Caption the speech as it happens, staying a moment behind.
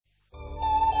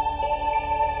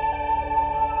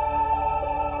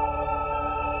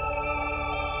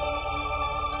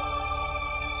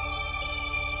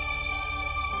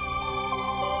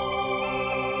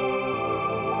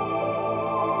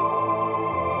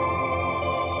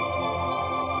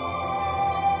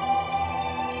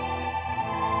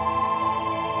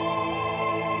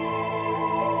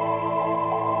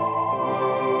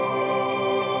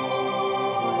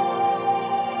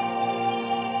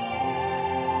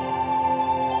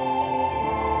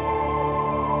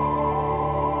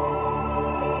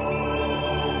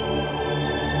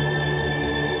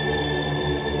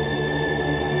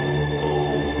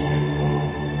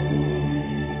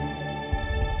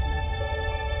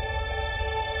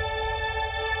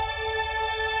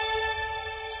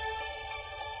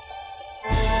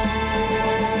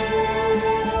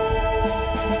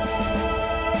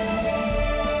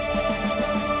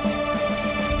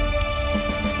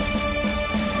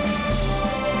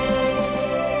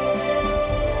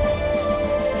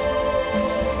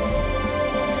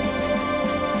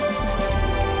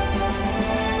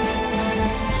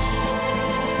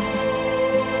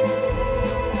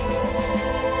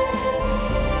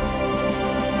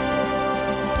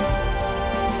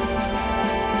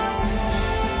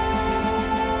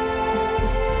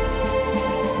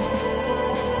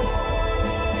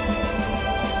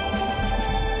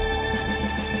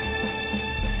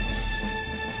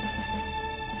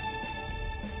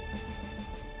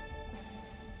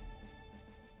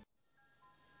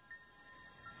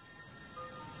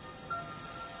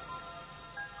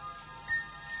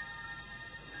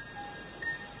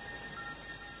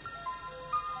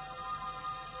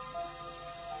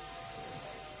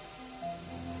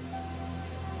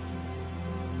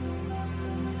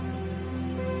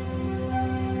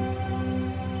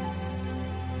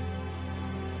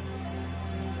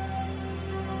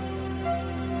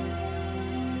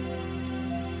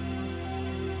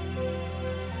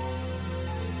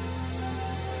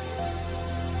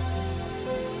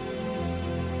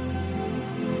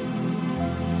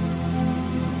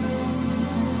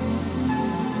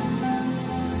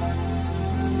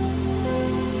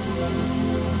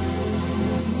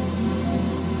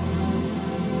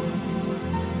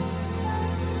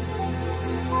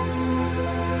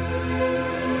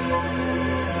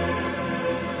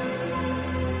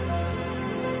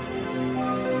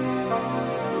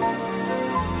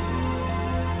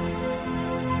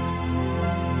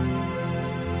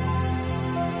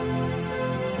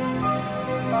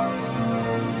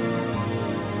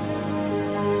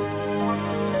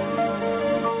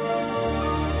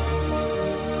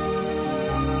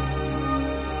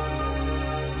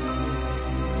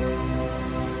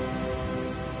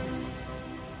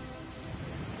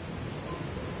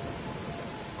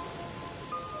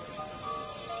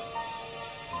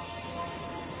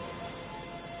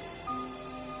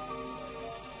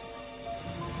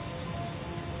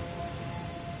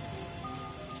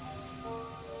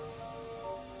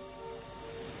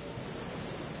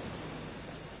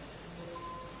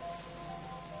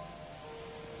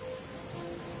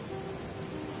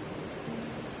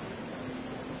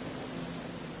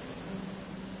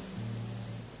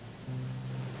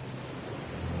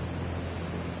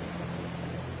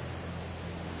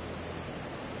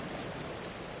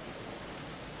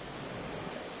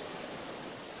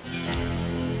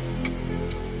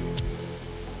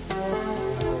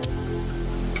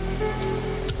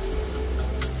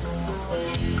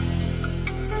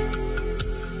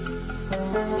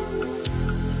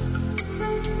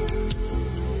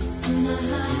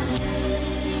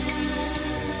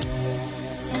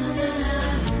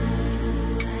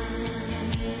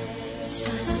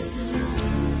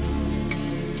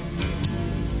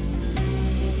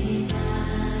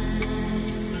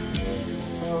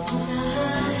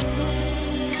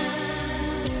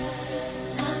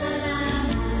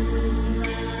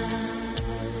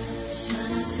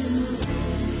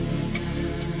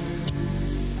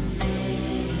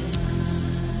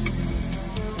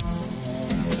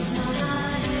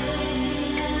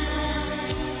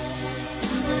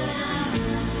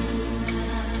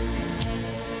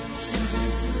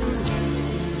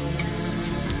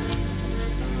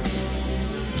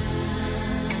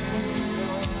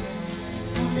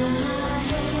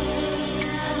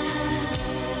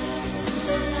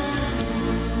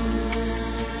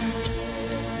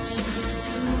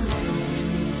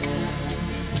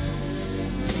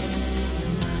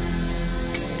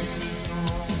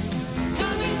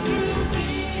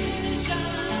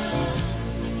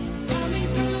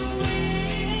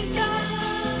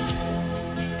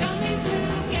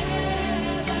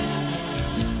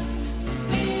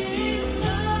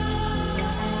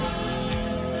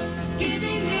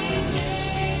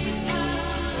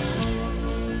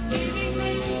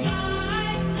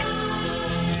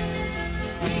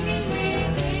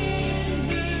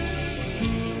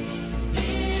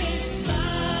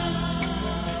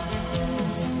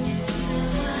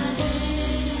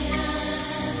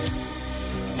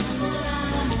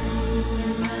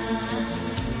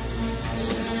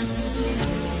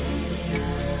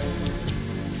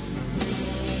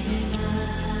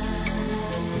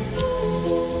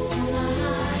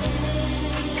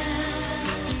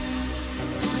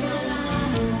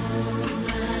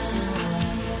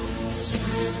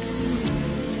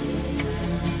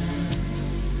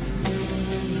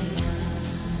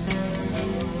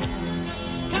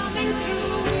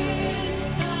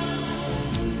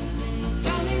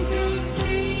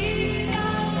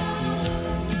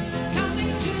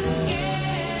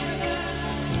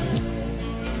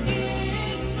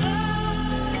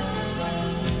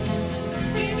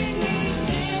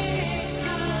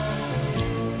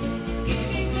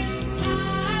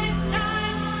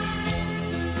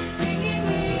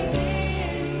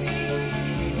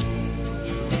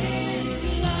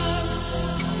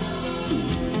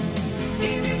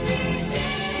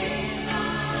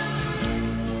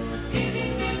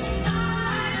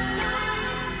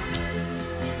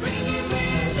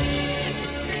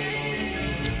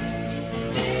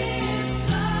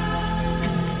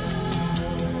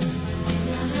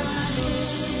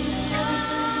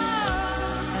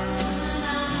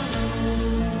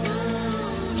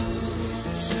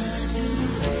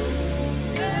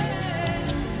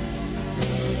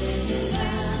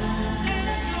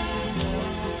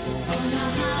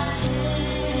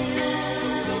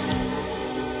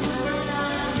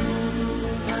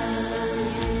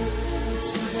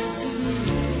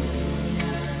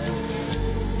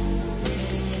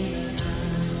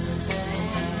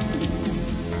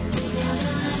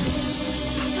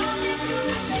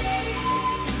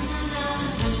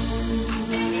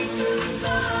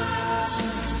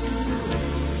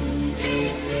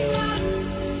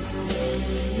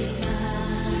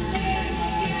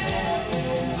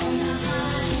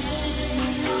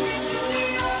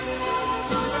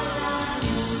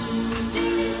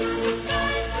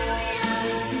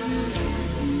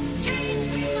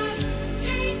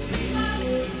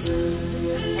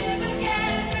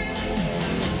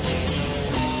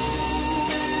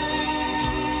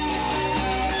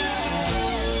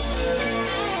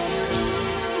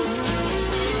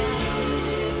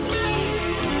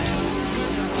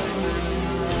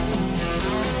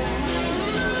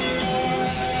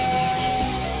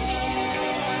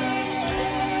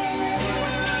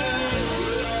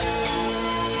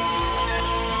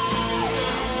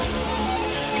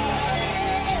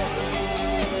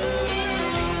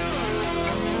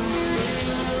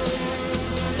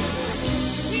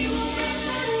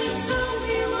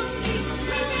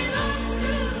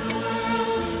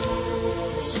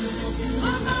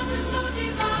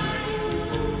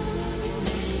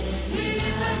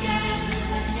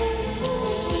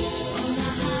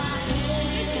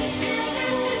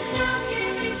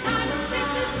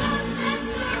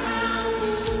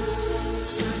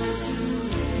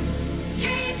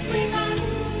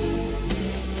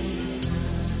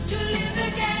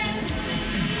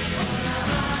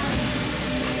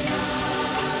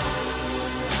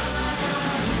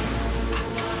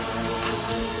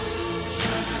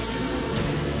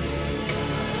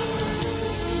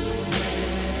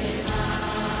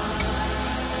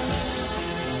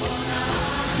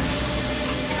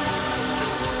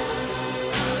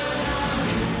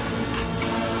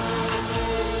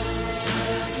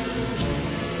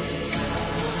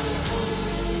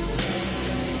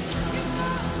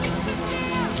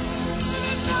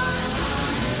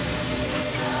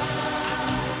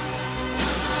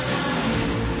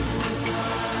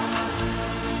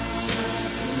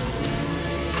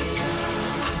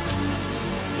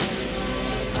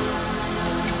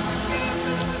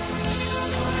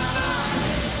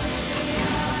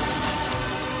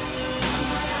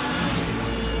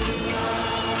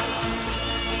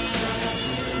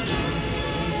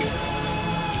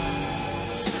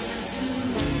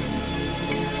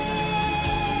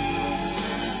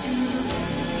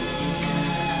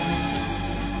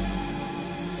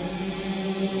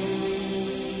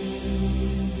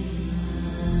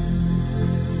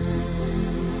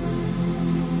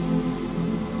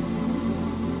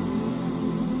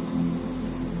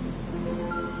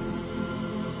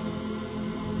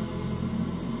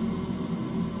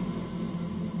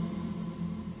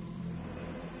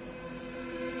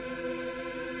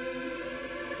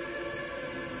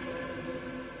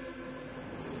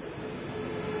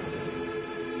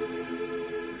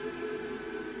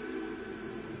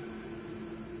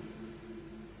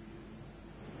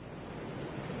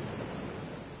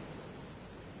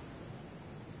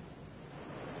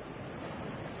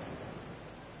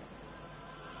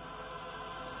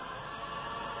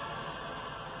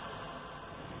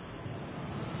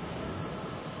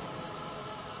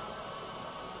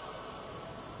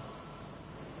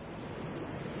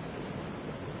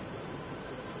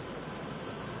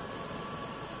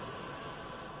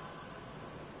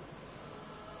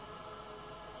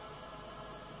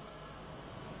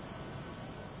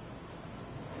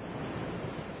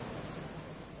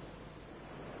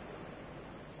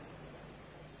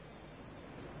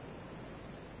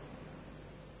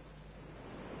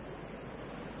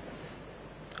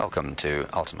Welcome to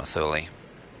Ultima Thule.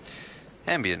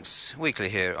 Ambience, weekly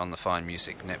here on the Fine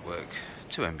Music Network,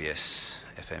 2MBS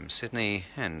FM Sydney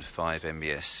and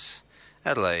 5MBS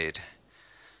Adelaide.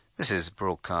 This is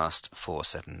broadcast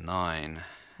 479,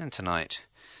 and tonight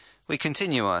we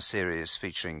continue our series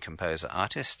featuring composer,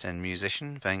 artist and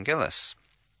musician Vangelis.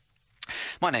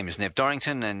 My name is Nev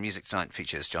Dorrington, and music tonight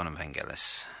features John and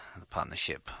Vangelis. The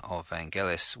partnership of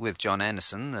Vangelis with John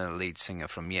Anderson, the lead singer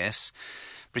from Yes,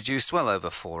 produced well over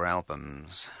 4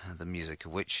 albums, the music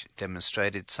of which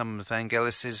demonstrated some of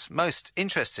Vangelis' most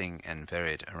interesting and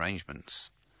varied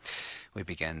arrangements. We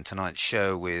began tonight's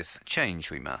show with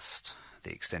Change We Must,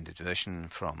 the extended version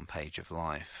from Page of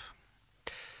Life.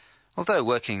 Although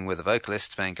working with a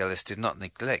vocalist, Vangelis did not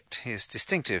neglect his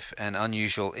distinctive and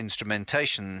unusual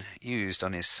instrumentation used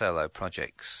on his solo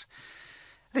projects.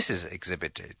 This is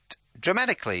exhibited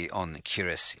dramatically on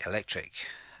Curious Electric,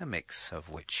 a mix of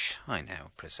which I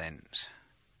now present.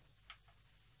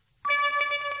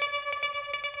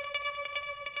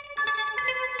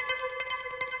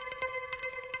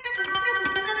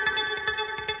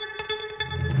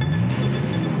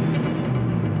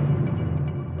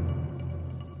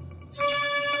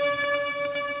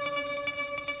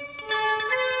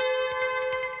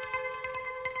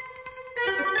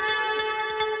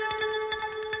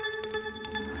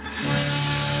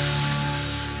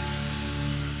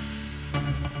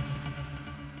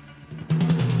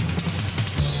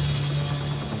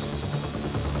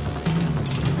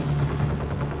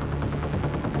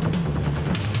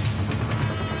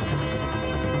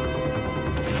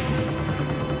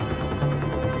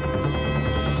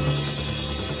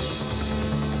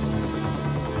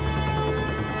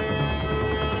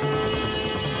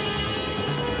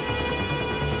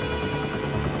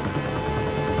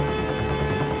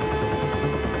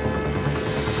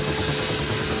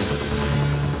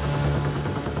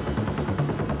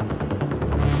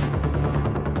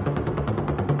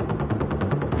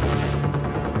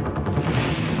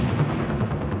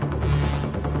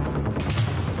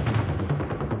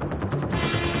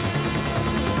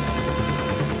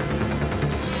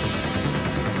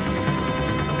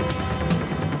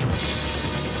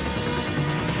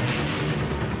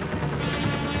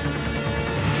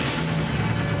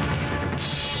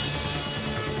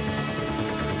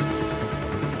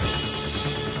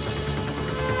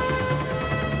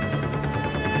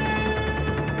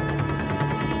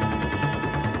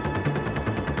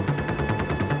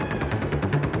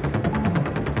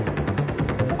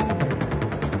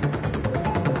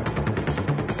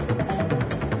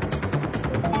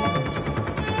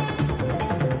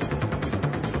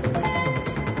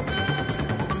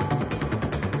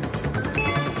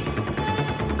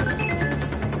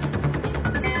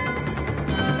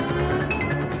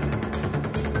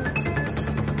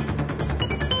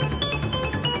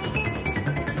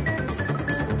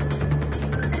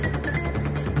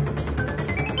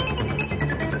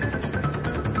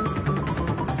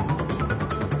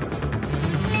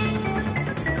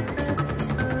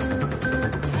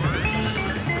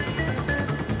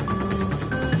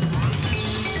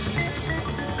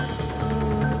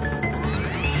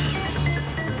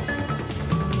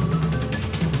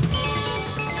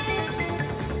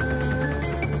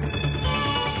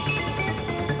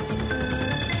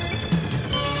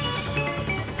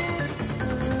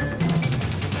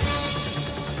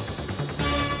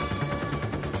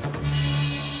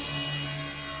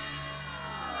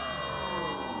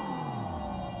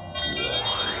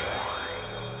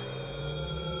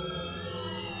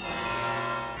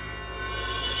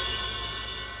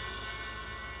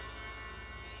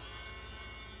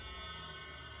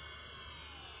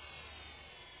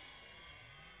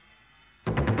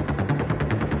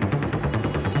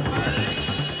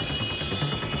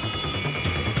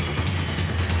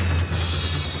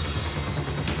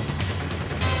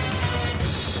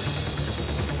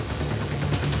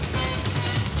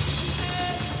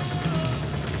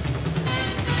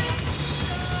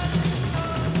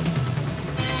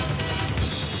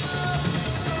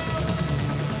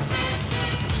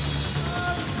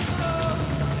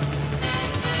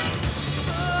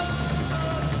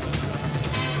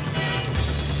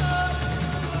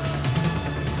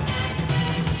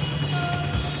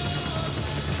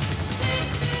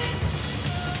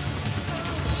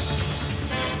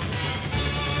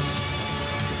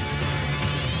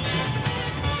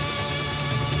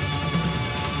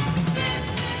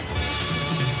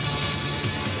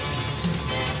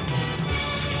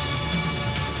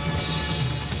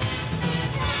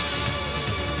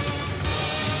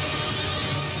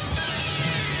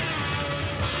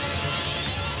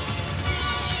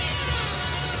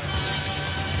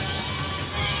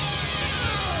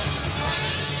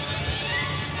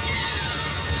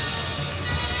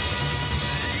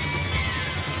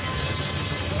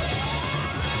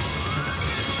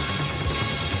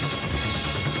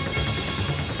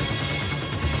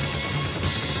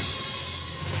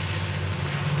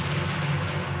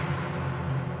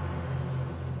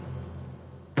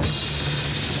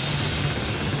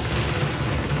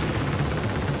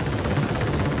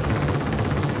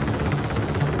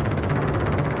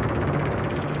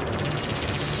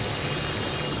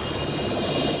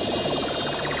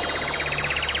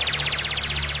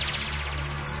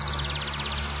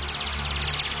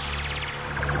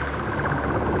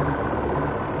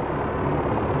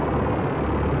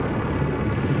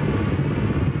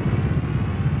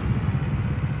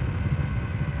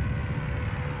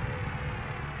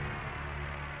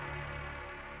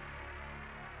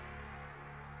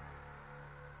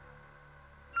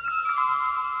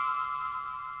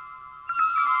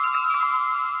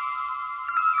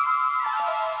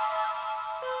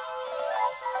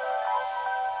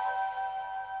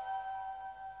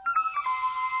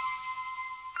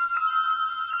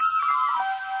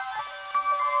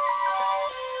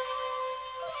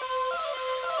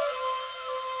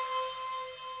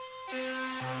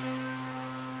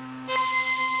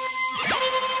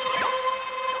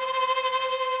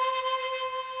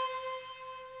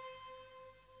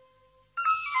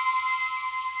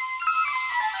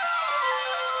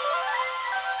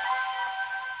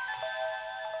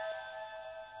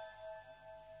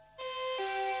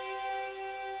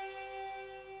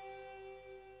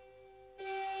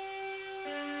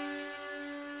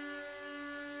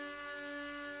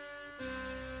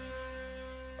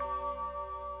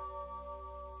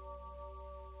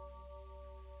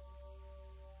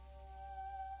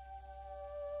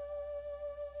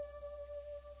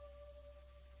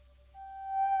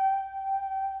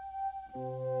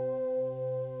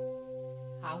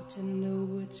 Out in the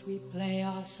woods we play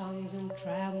our songs and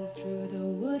travel through the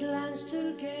woodlands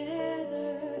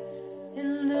together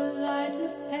in the light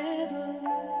of heaven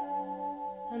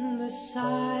and the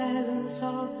silence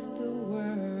of the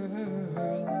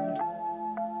world.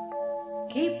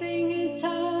 Keeping in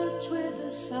touch with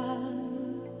the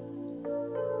sun,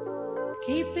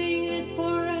 keeping it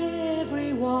for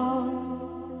everyone.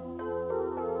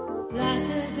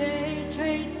 Latter-day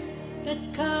traits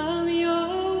that come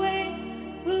your way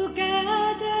will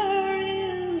gather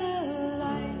in the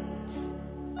light.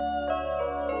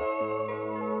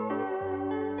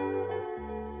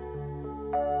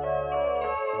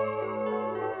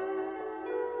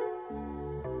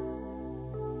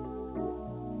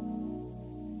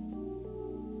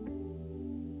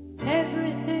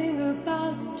 Everything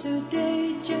about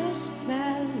today just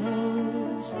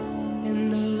mellows in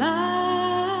the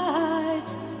light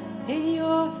in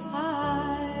your eyes.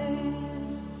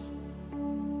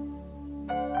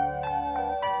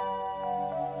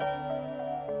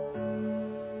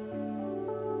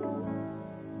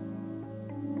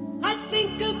 I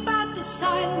think about the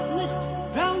silent list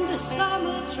round the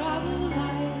summer travel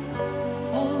light,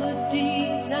 all the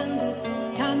deeds and the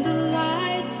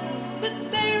candlelight, but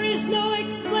there is no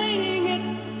explaining it.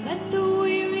 Let the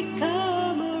weary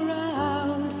come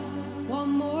around one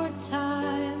more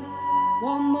time,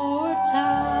 one more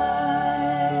time.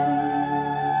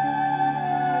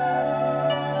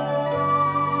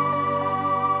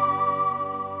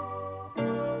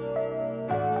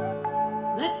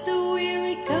 Let the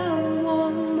weary come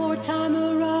one more time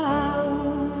around.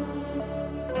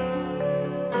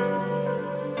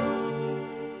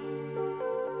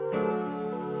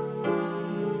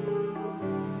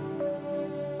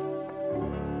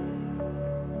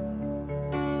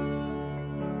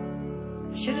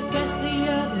 I should have guessed the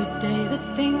other day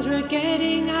that things were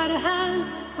getting out of hand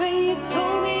when you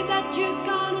told me that you're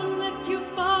gonna left your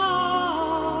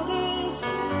father's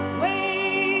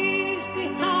ways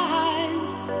behind,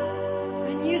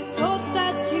 and you thought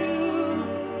that you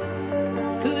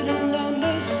couldn't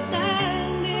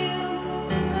understand him.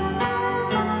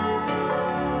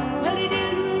 Well, he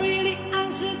didn't really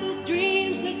answer the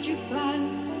dreams that you planned,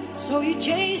 so you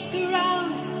chased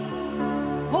around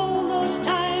all those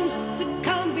times that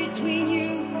come between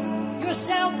you,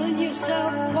 yourself and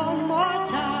yourself. One more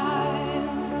time,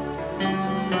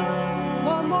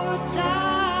 one more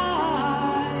time,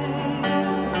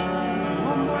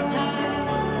 one more time.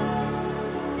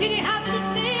 Did you have to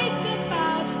think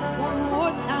about it one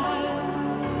more time?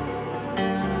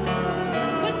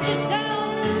 Put yourself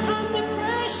under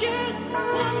pressure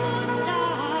one more time.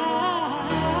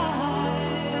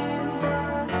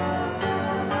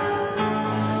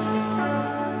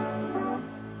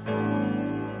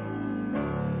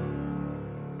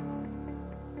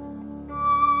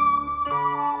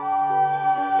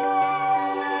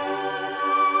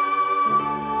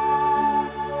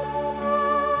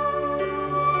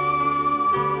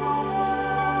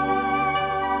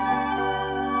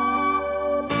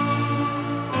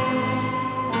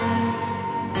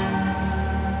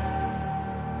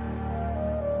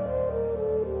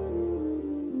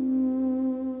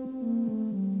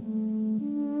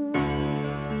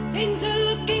 Things are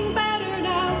looking better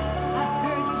now. I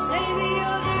heard you say the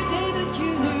other day that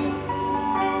you knew.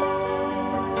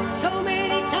 So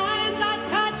many times I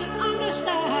tried to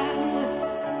understand.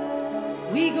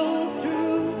 We go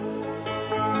through,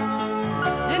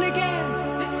 and again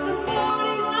it's the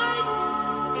morning light.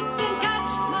 It can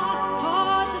catch my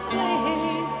heart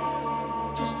aflame.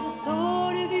 Just the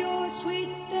thought of your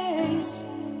sweet face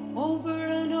over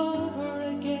and over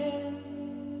again.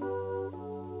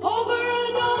 Over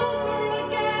and over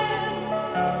again,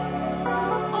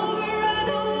 over and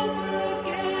over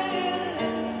again,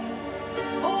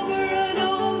 over and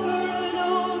over and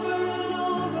over and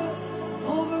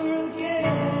over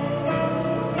again.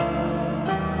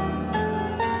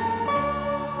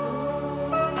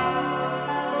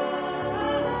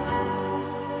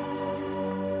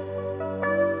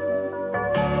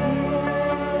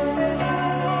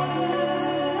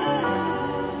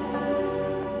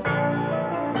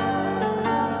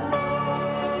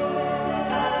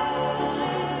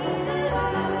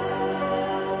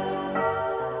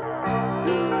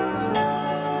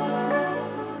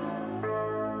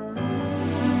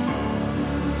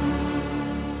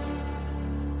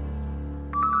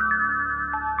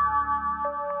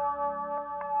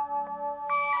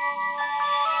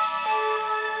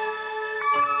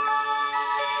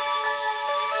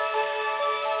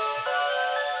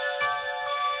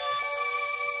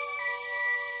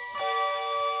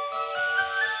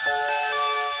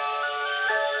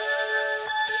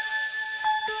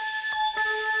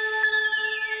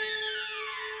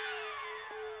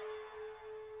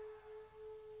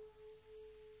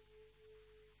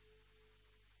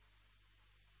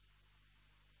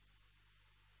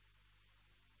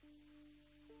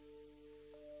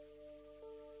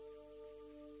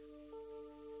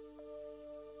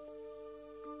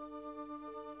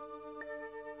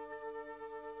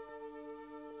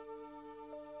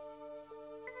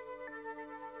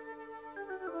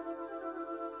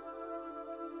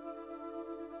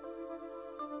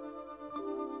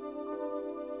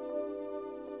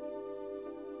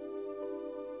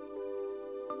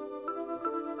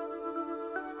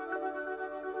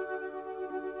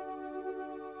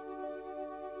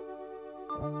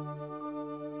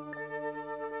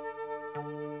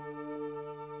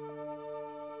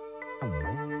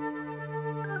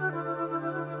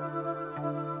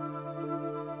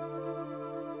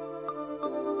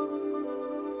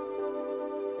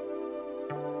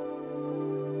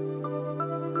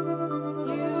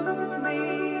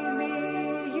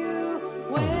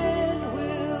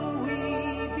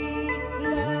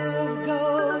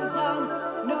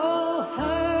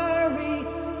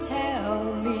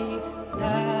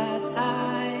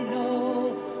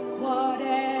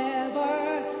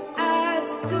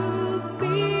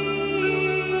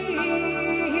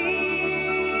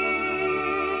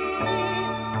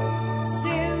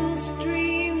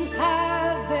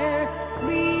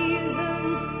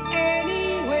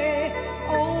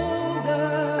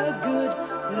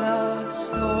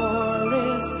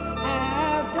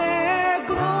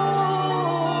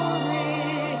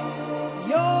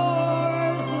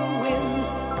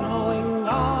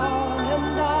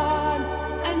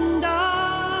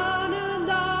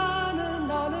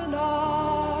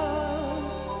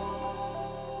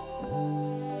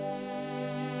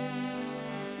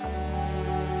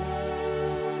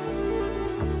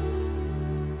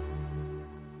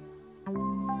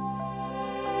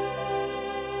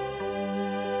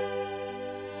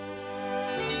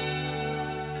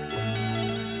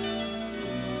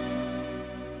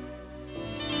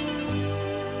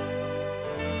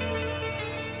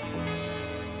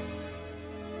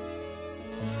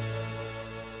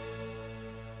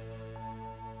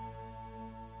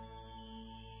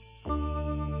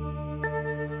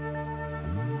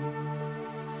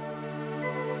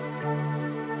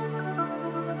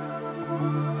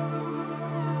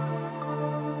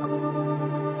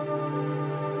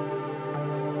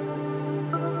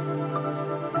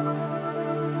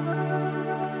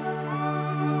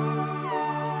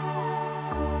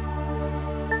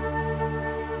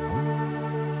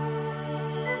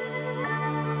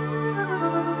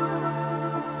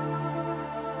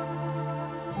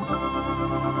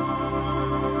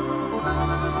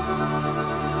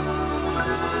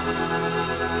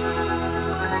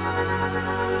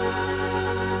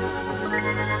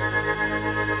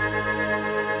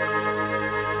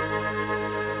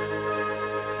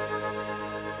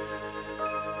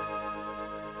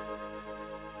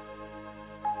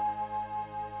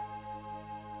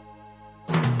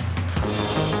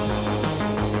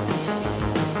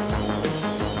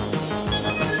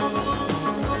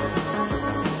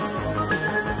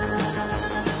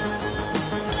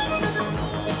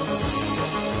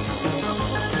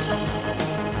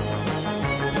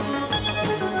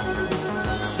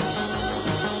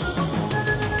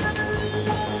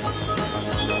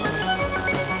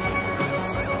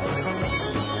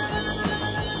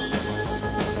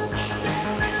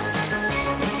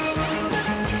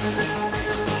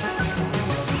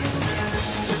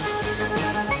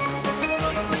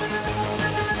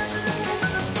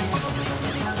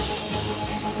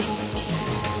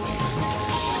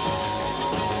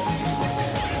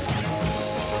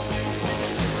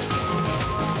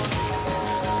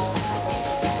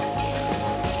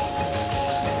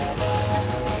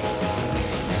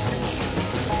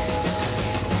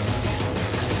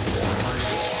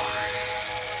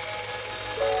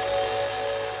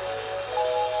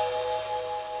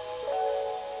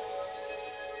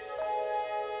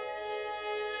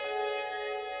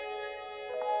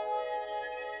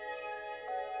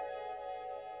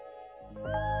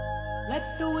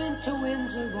 Let the winter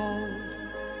winds of old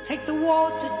take the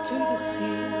water to the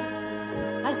sea,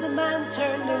 as the man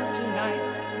turned into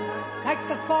night, like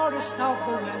the forest of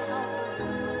the west.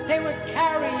 They were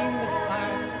carrying the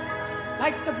fire,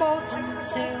 like the boats that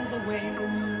sail the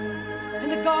waves. In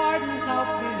the gardens of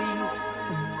belief,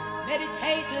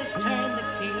 meditators turn the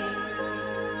key,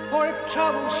 for if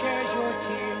trouble shares your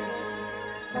tears,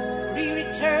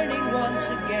 re-returning once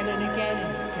again and again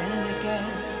and again and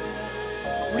again,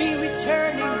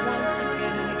 re-returning once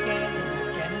again and again and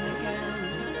again and again,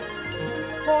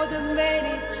 for the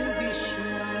many to be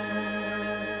sure.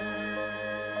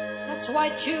 That's why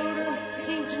children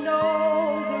seem to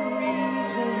know the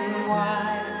reason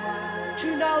why.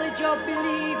 True knowledge of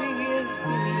believing is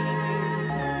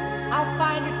believing. I'll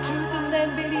find the truth and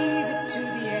then believe it to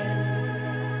the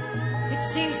end. It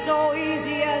seems so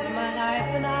easy as my life,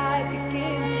 and I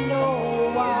begin to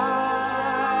know why.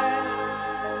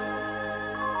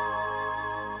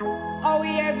 Are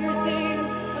we everything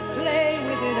a play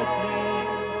within a play?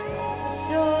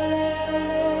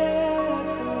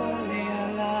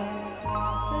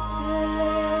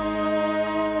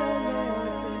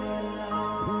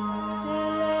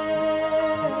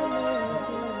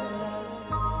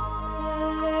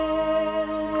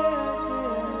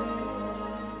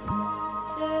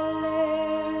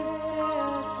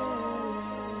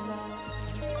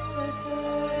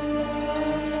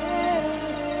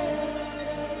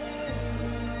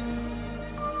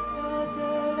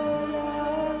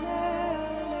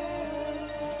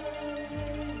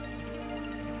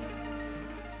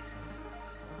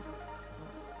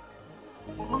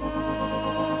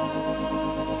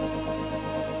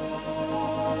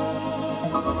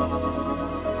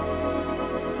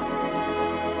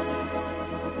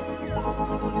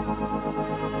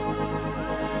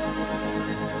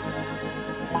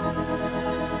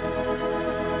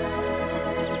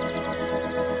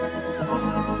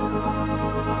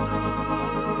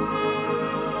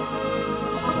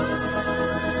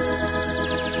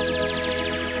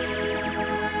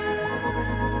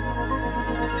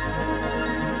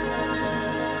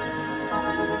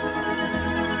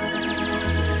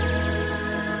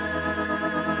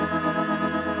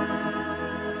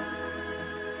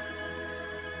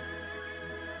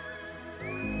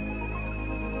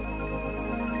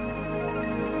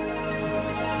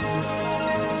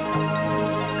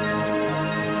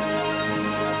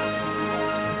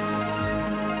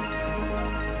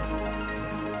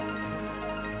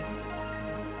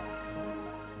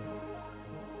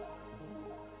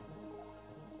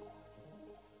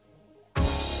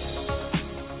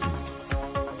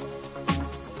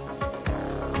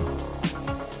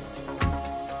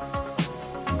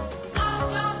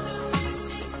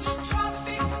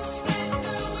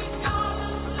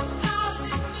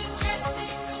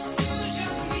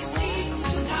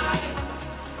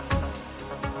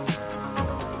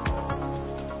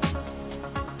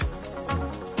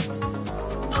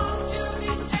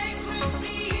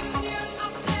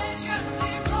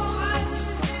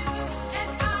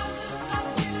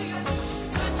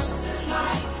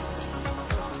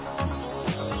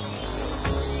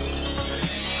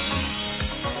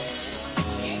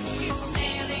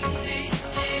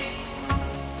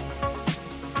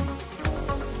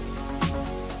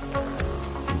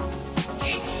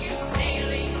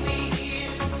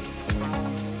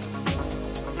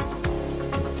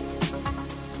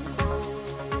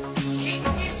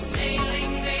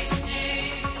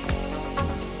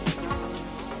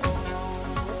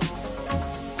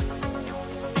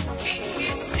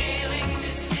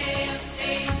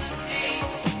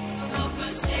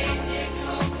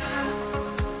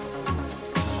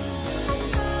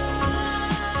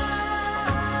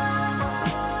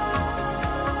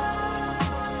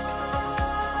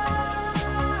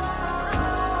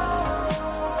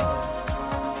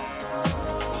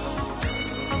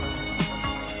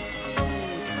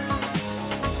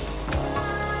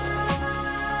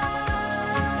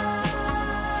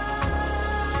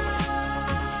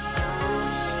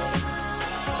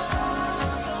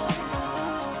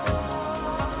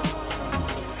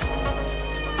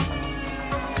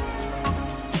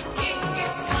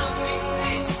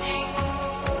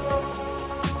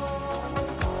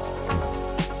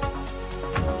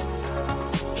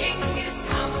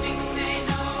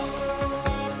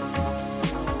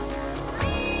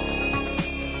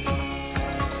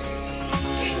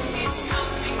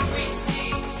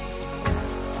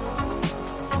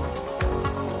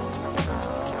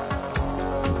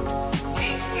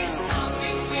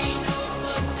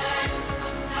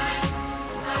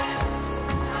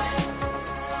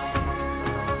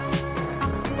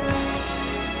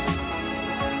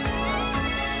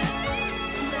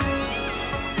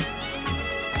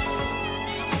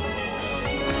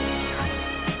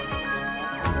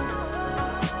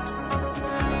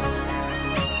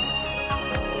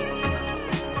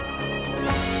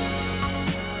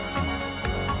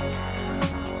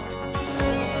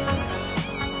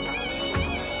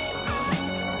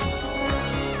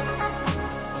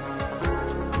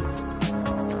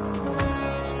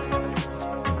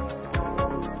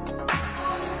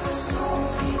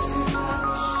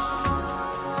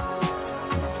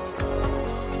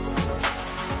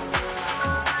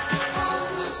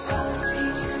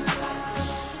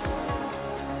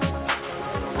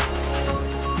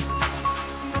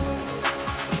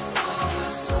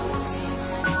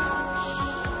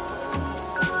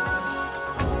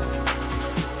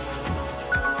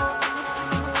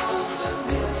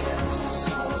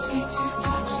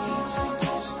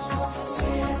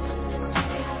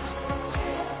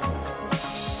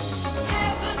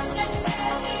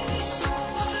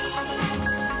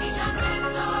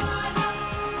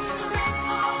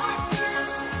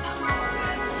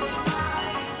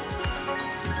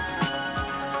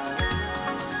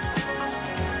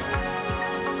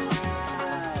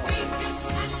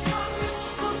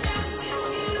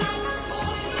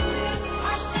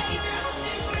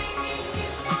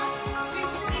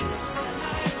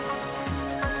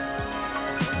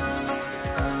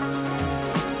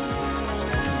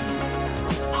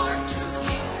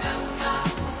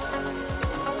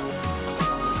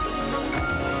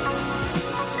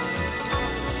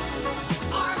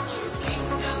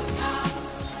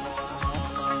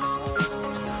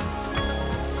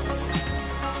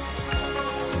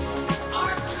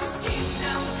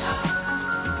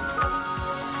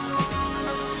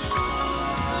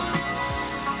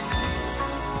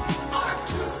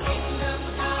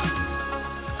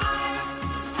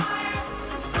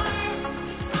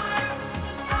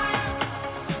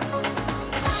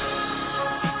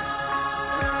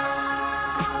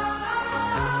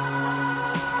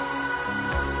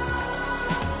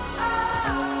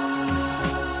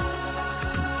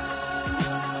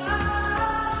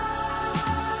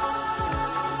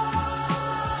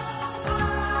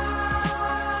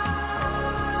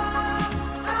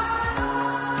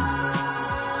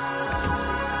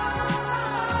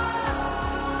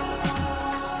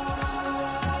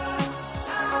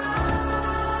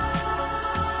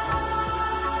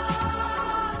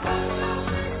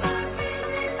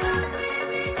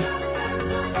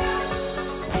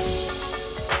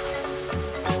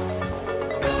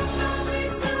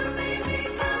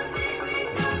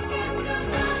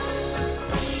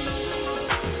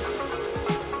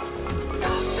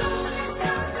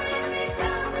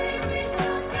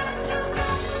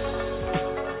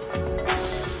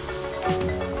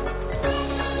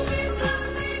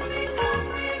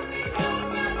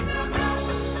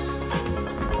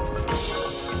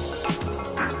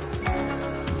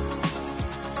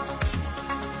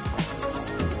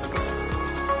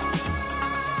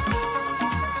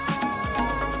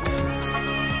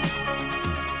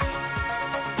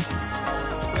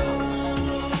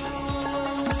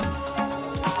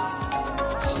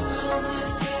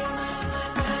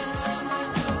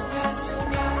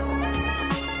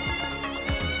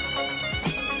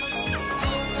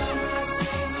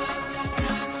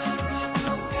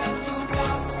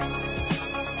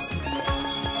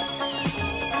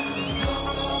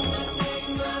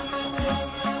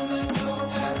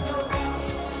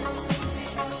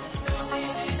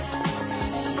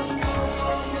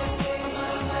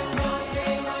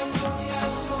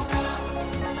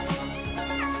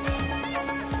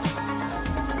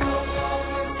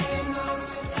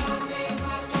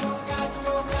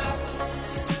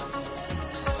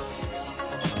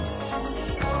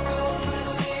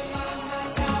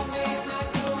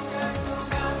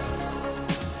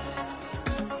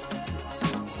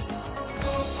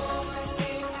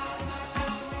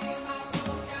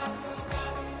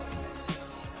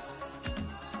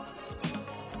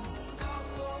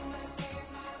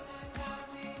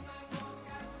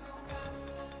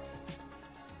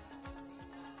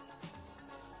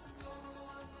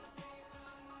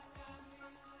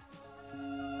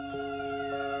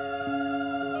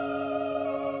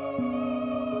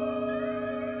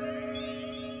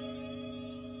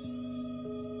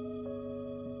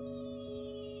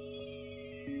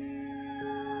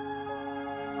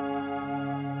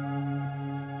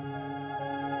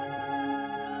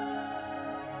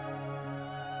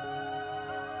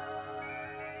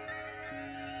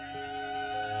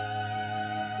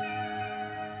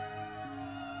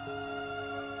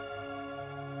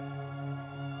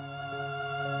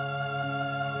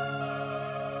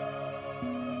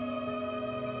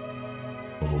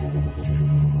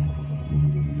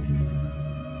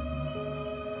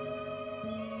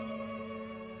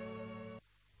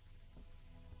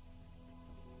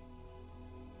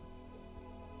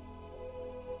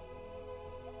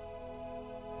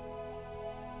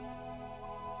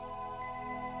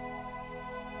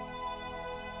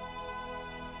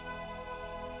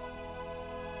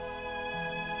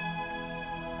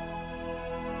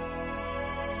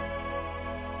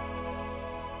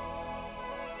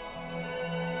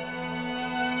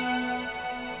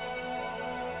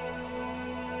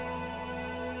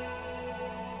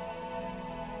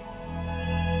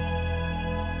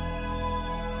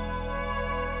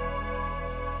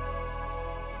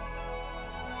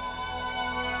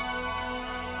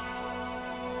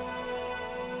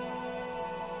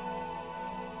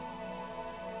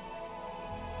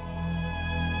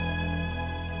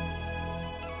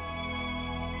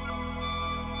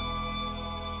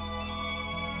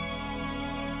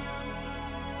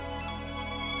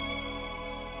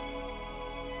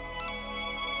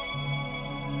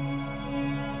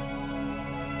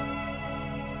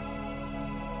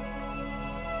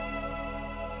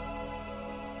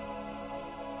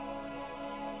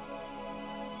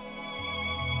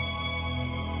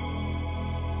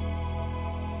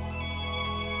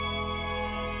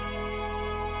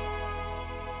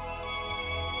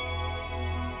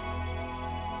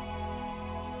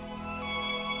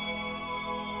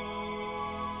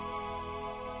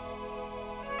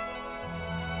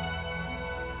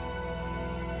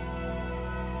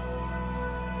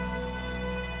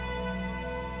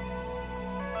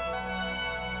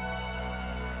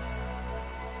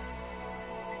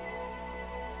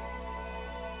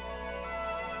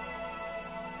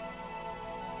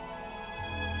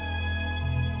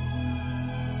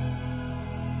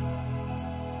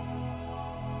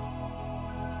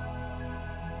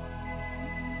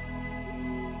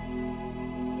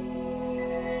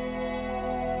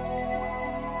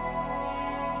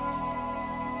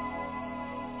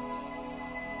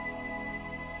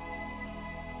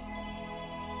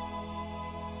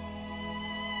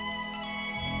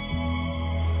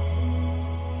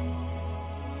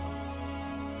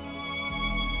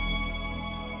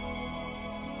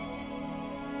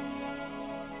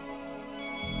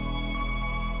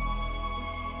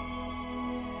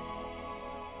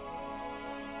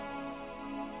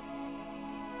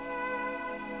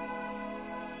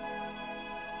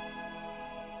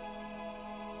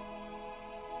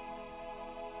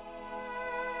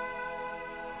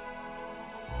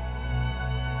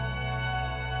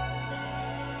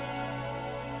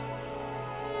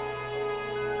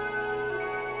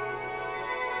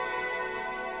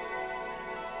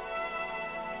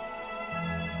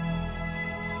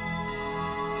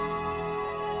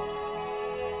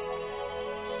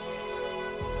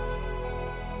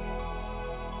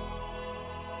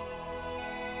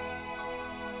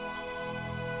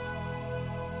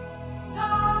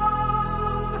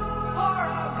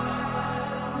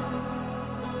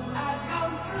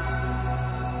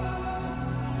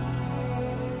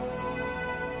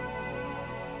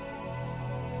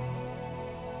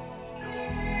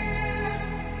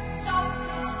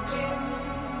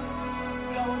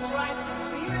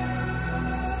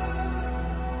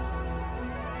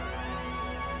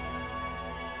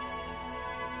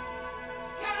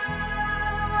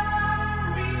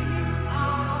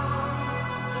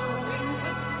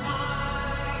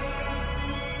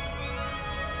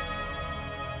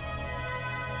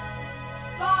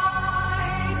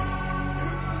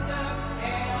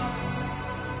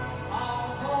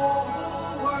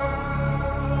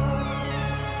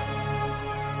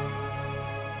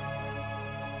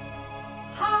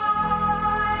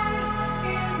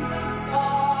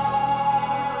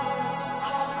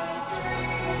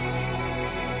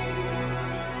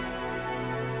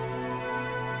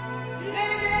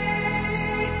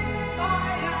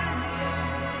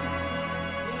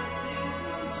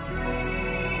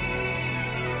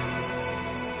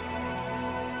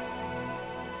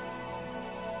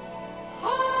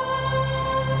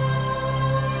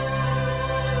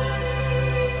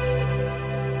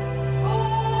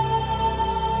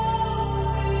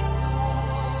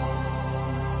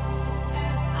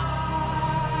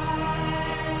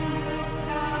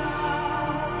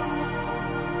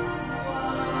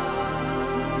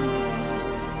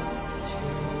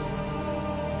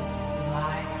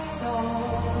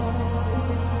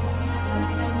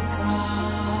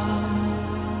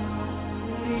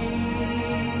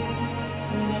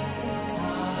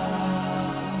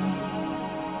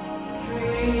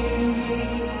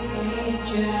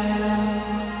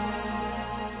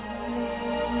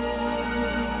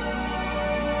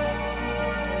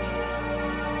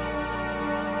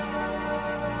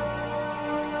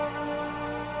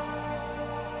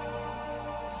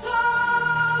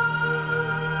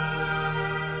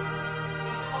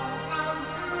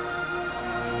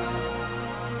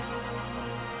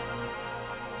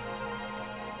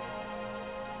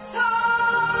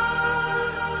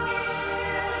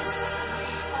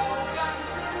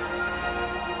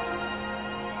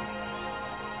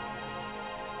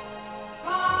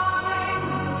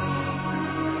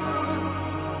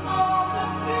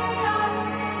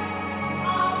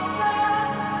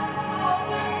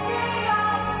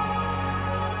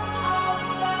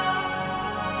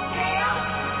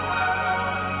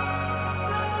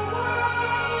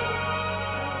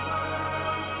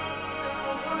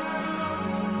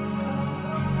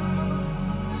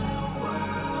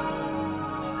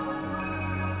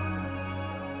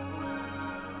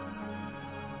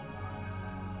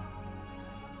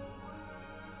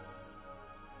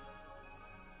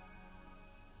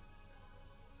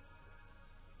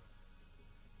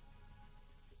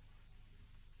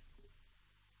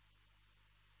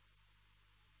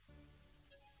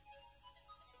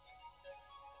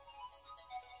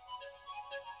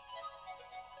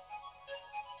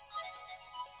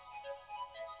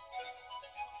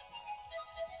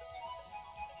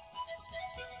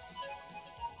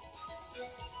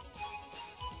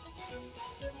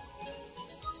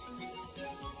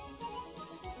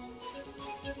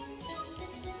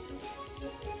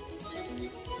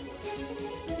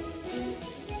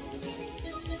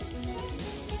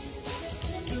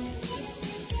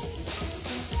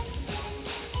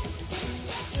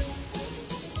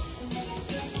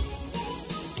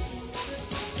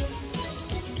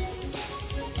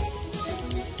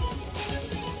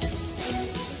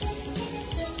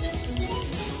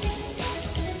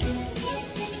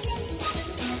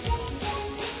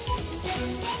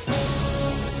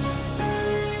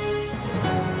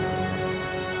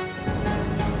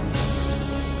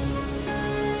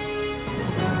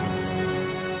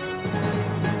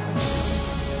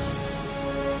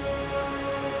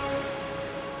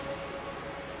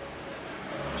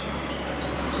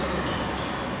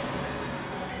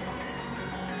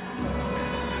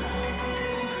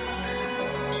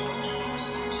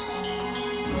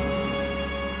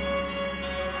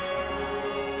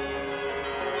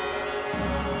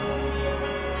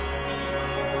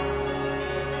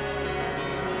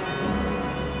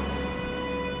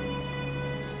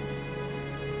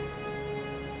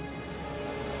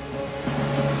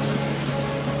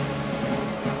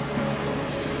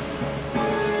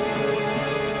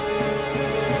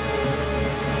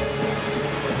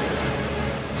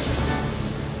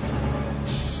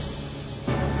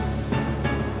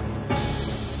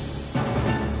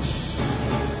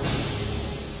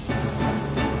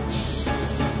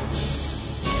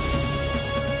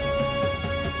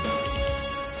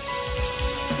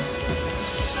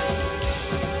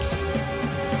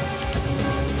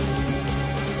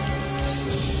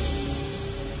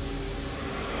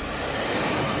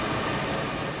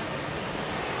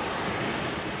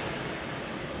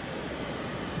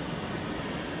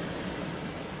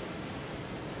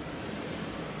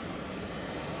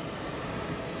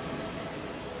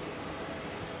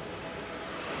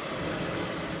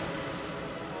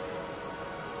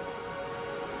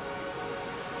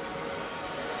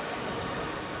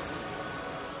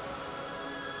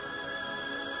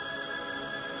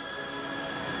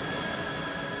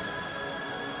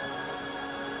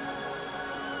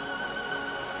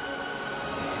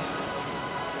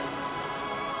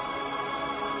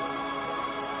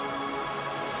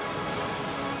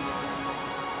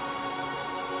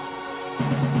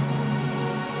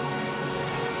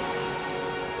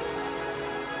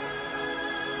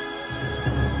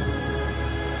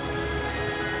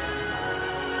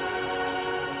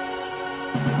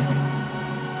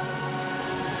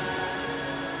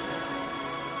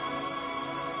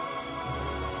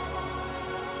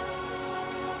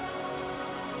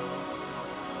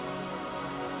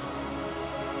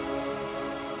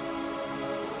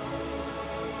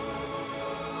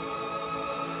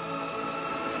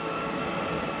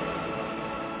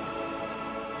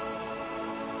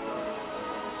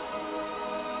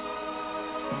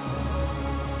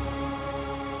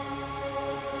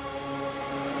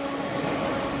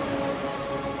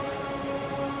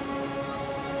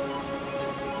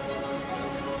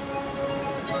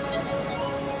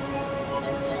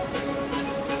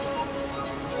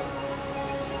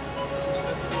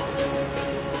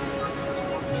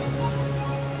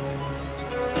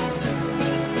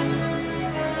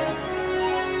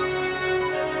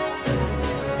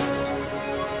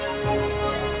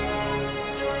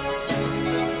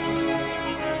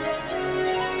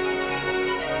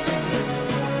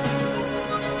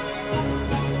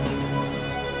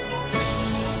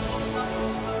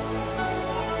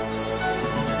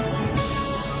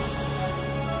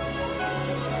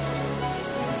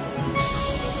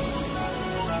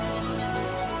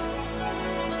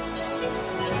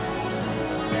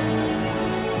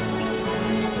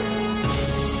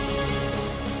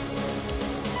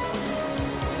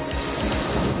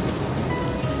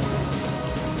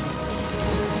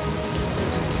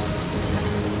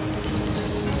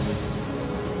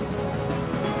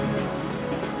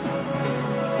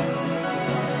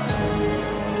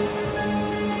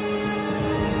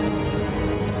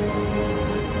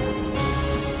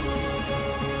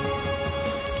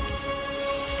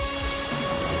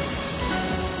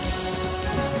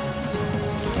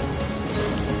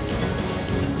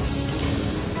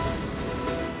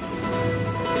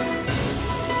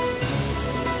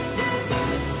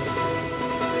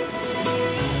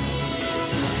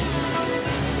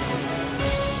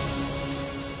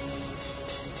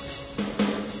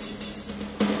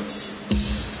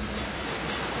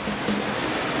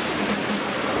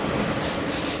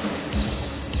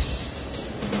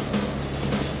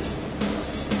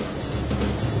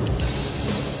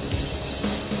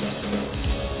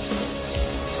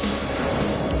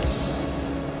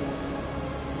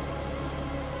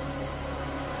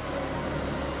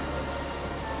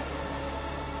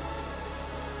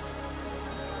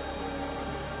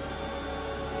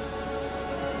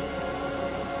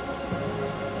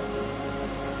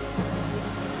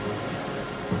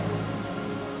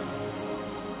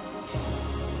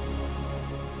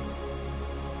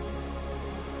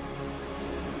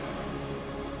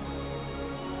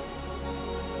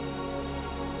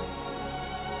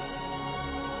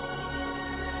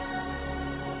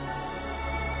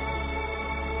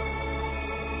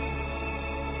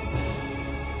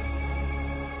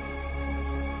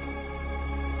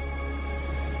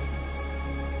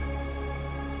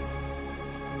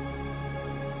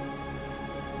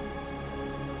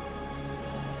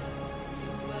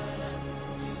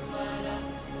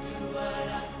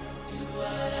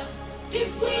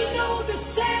 Did we know the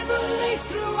seven rays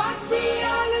throughout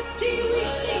reality? We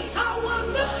see how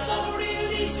wonderful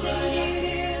releasing it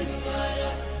is.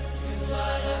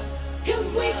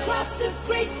 Can we cross the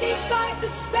great divide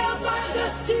that spellbinds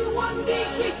us to one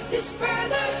degree? This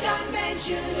further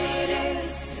dimension it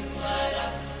is.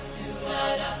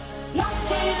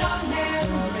 Locked in our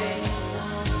memory,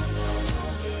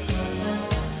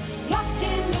 locked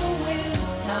in the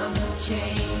wisdom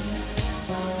chain,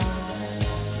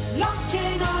 locked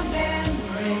in our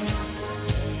memories,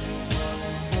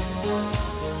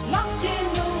 locked in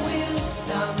the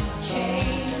wisdom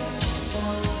chain.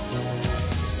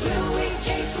 Will we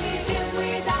chase within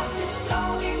without this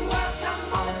flowing world?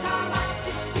 Come on, come on,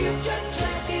 this future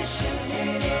tradition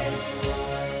it is.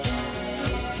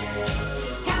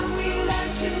 Can we learn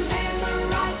to memory?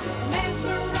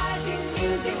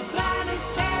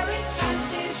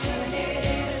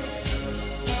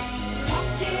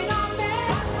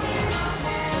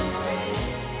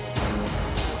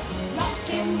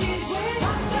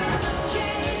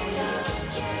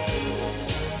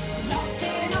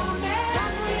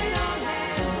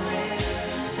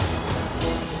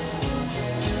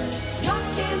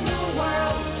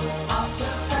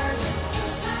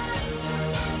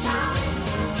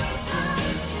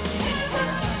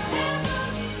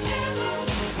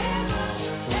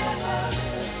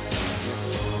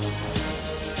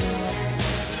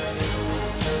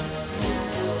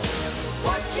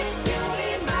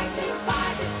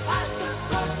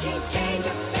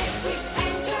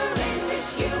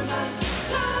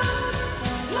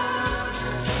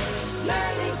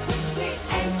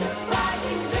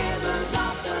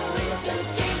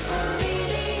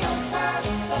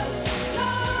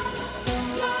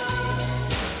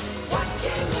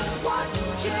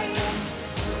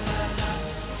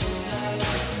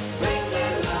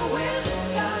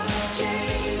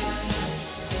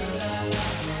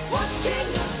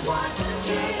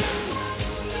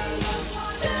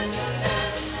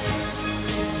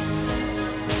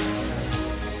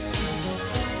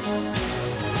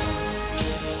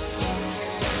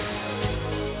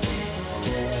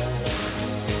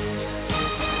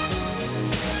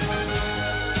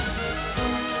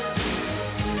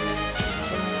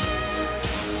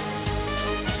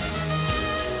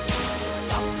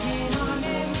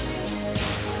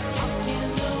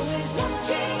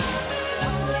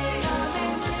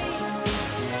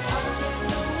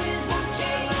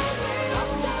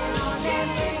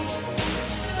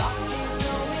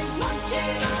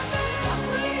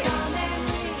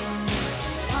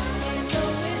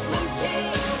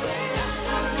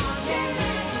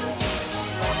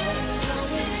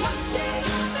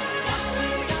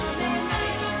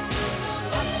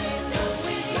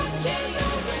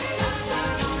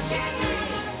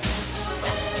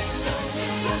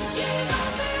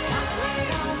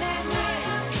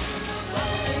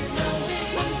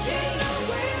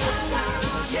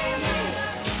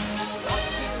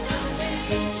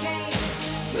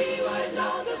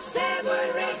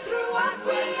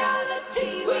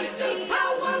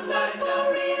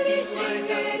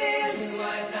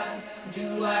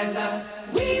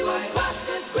 We will cross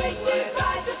the great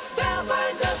divide that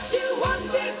spellbinds us to one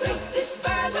big group. This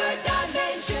further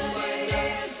dimension it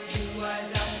is.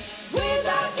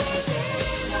 Without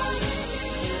wisdom,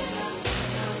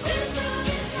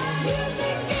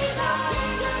 music is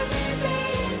our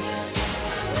speed.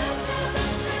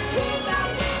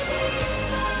 Without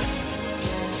wisdom,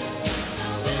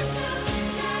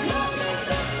 love is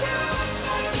the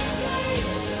perfect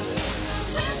place.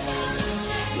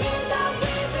 Without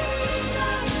wisdom.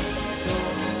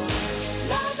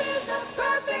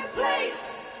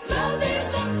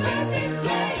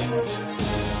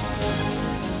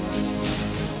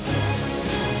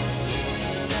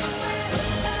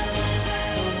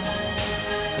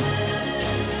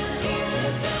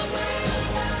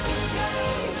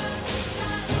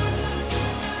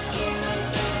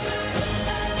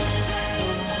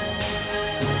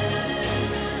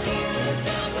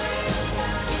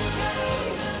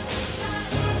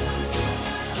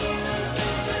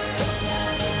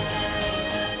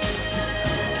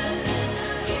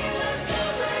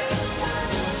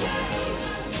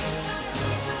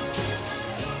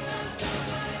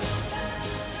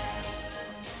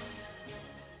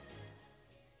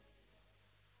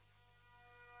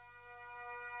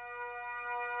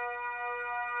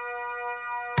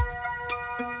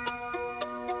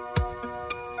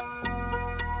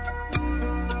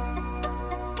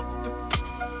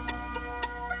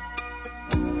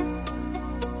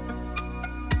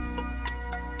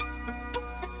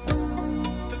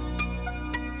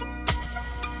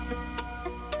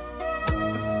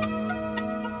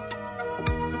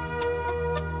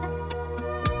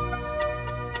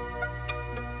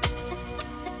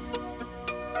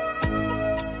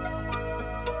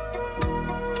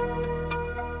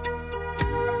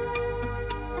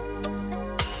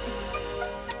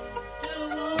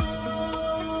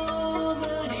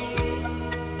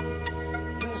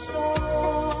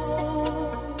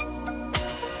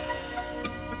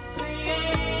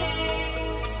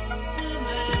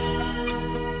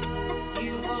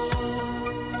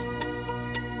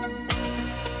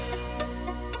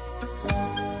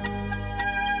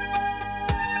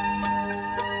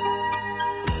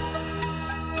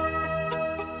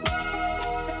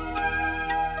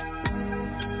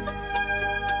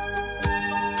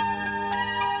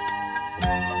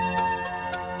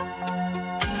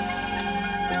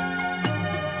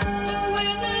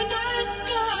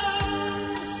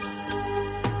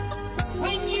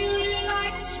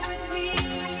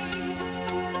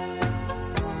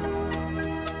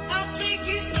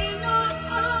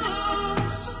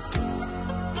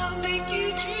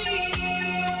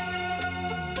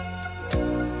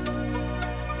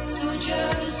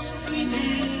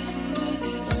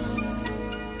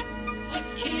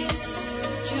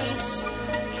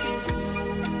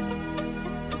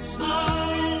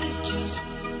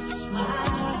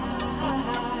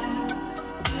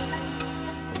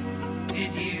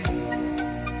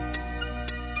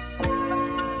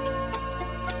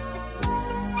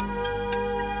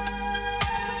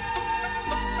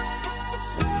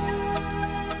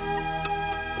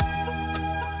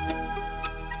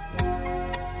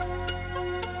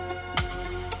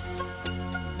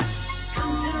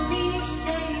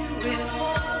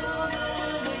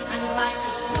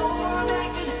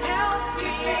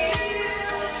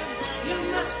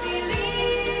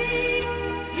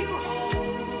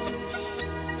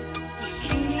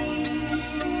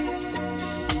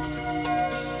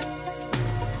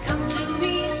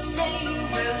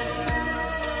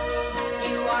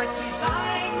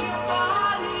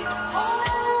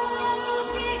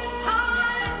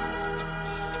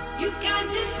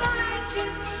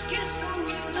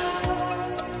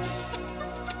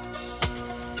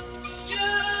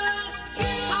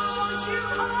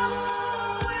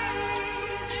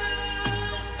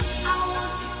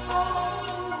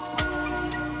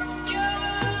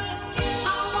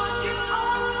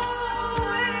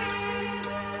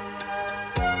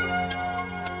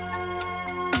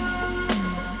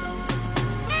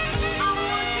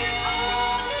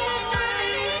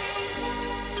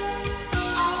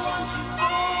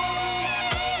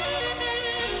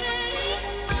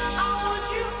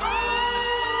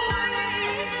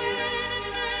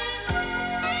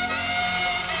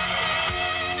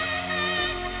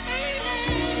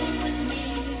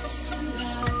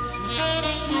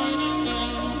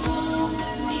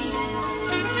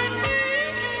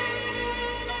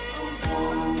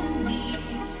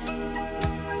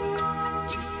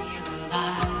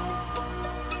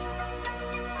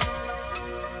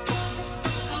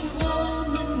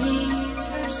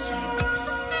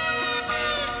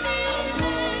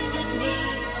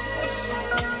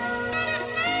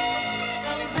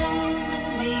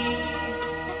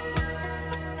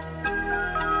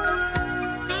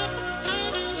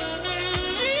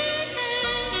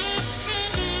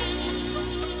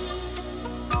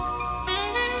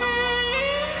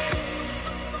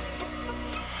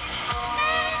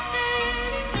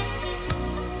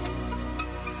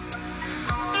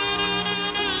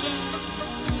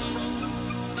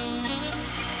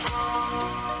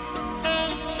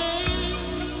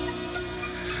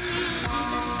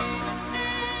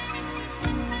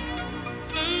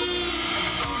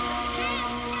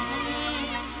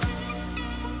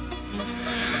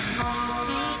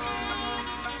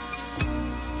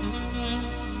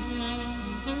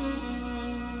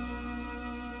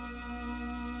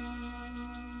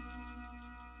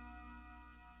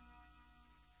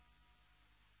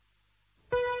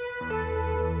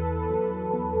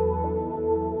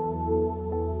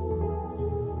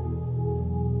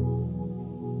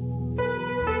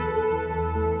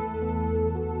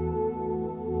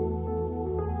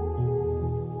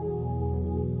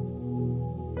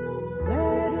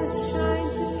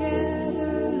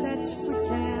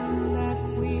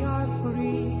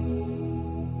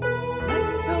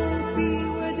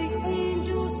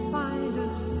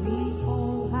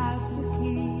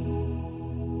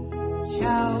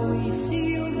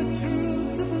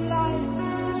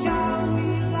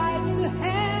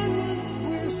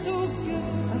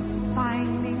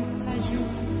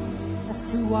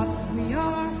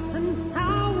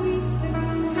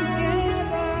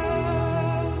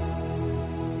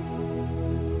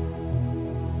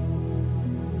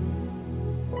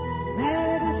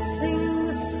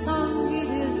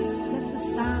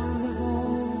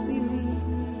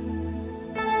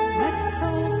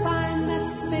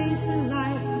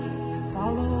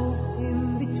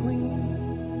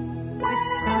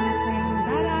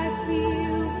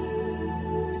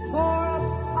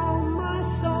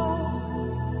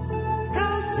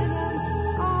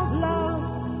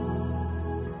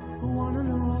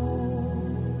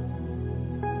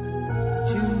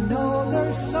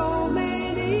 so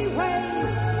many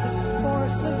ways, the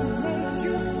force of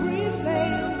nature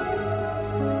prevails.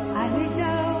 I lay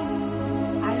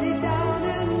down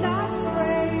and I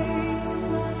pray.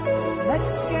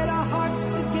 Let's get our hearts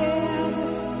together,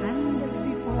 and as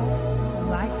before,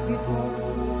 like before,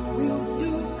 we'll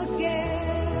do again.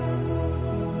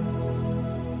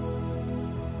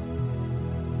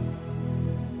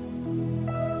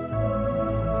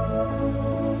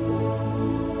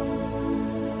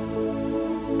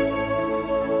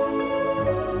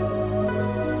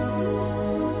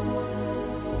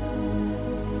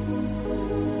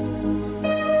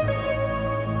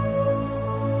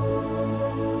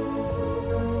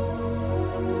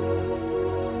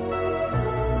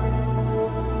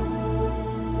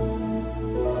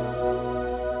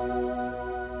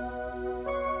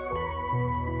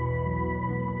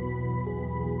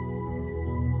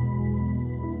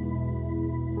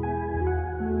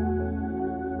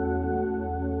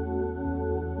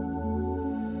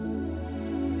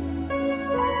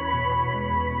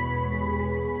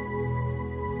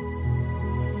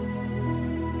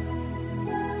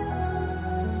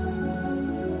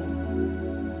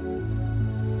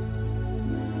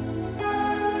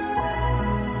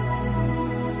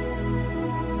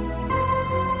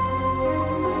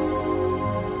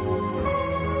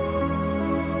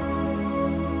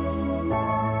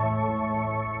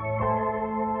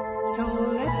 So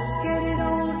let's get it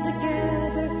all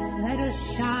together, let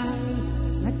us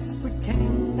shine, let's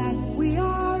pretend that we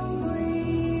are free.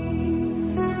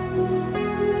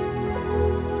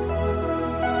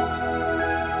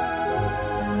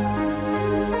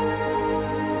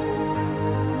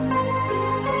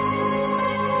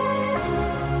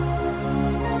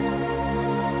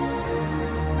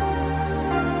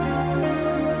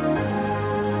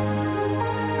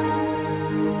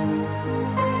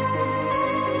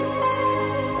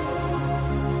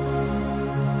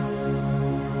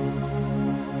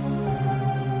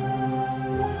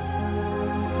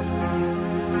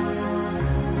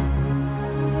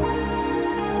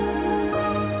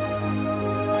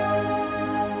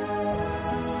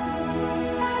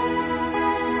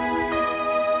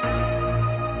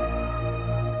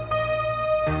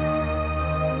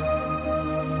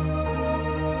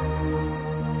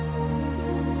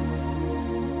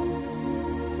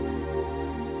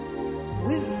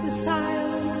 With the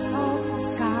silence of the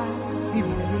sky, we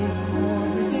will ignore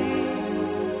the day.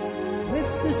 With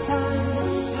the sun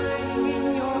shining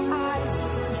in your eyes,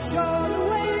 we show the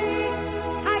way.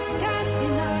 I can't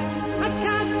deny, I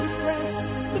can't repress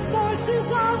the forces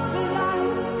of the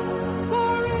light.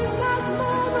 For in that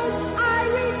moment I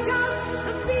reach out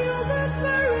and feel the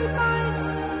very might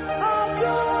of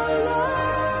your love.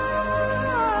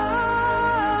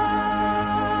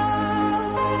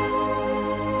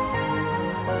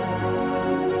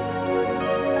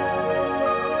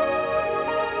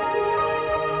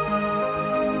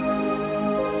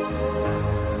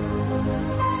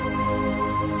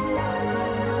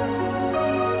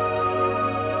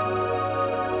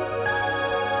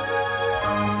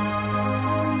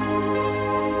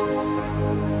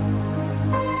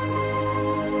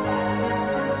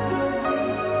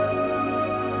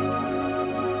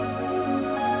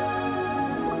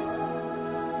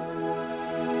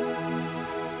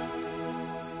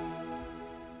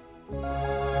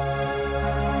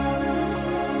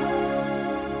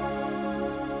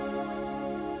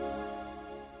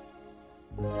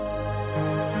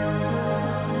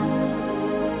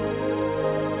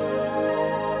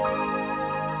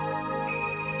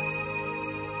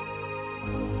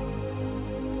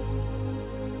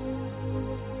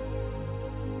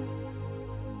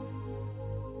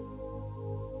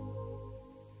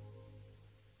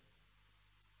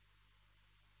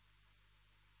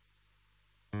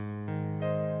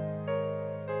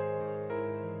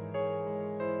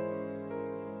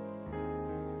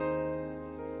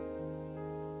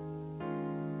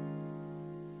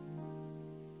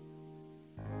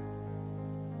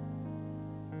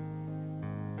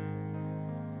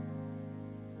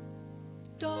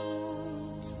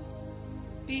 Don't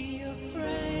be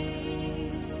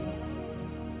afraid.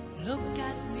 Look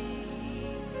at me.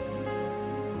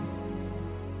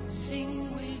 Sing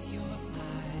with your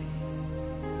eyes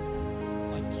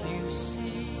what you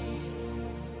see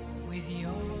with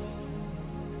your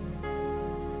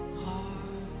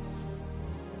heart.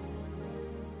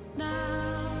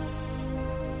 Now,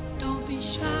 don't be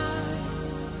shy.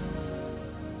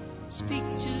 Speak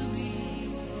to me.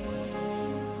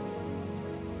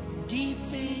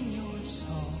 Deep in your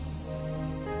soul,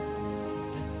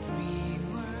 the three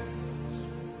words,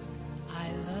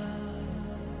 I love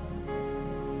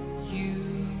you.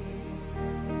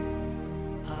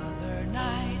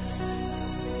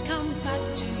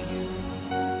 to you.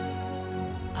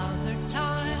 Other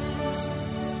times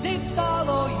they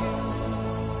follow you.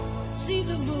 See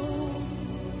the moon,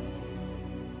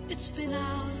 it's been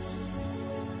out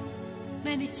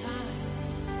many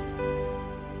times,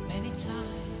 many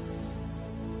times.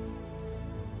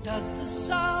 Does the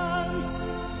sun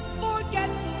forget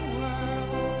the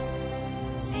world?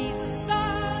 See the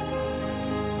sun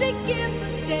begin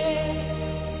the day.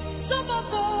 Some are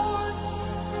born,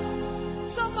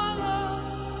 some are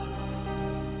loved,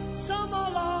 some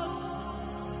are lost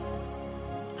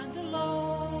and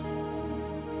alone.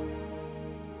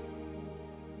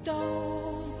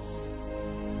 Don't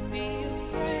be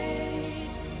afraid,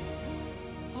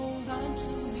 hold on to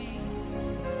me.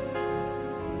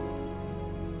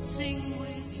 Sing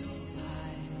with your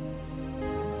eyes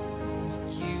what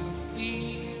you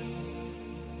feel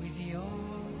with your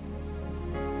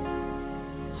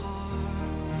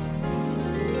heart.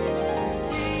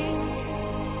 Think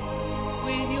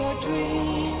with your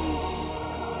dreams,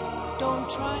 don't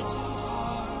try too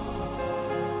hard.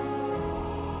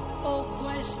 All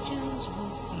questions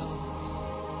will float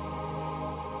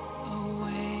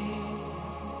away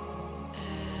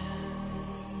and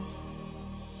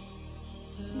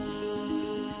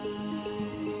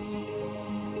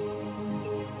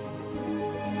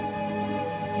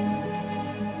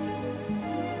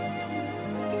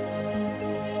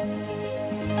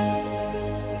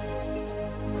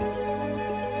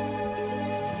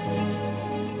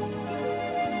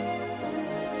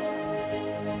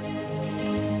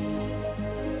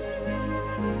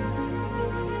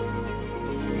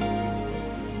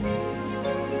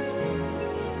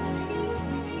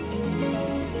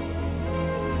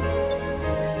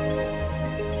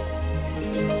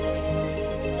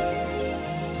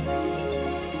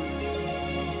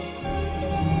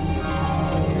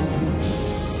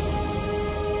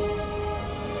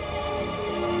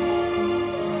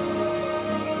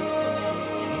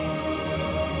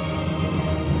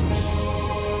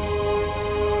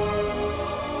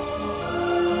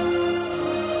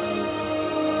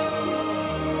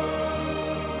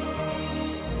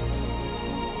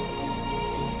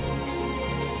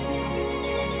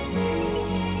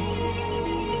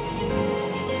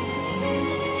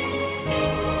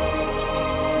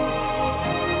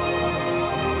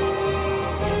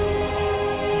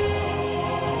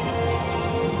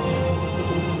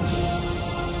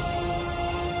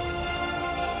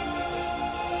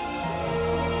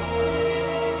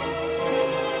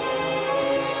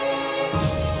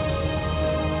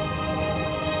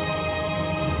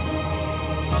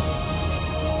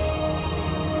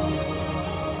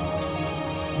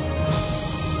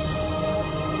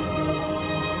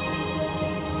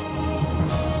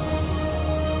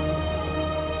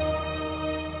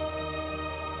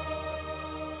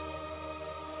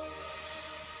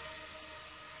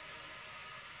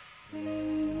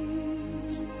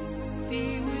please be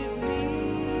with me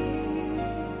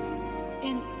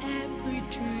in every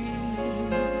dream.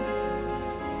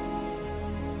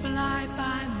 Fly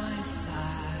by my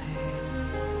side,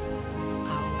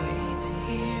 I'll wait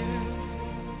here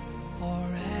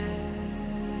forever.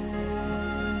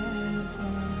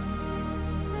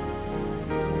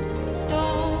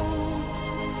 Don't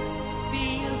be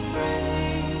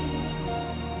afraid,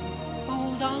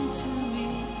 hold on to me.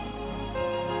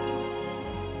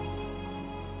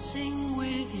 Sing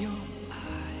with your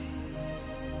eyes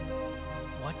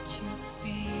what you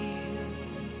feel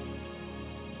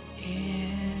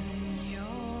in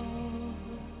your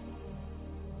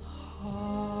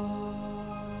heart.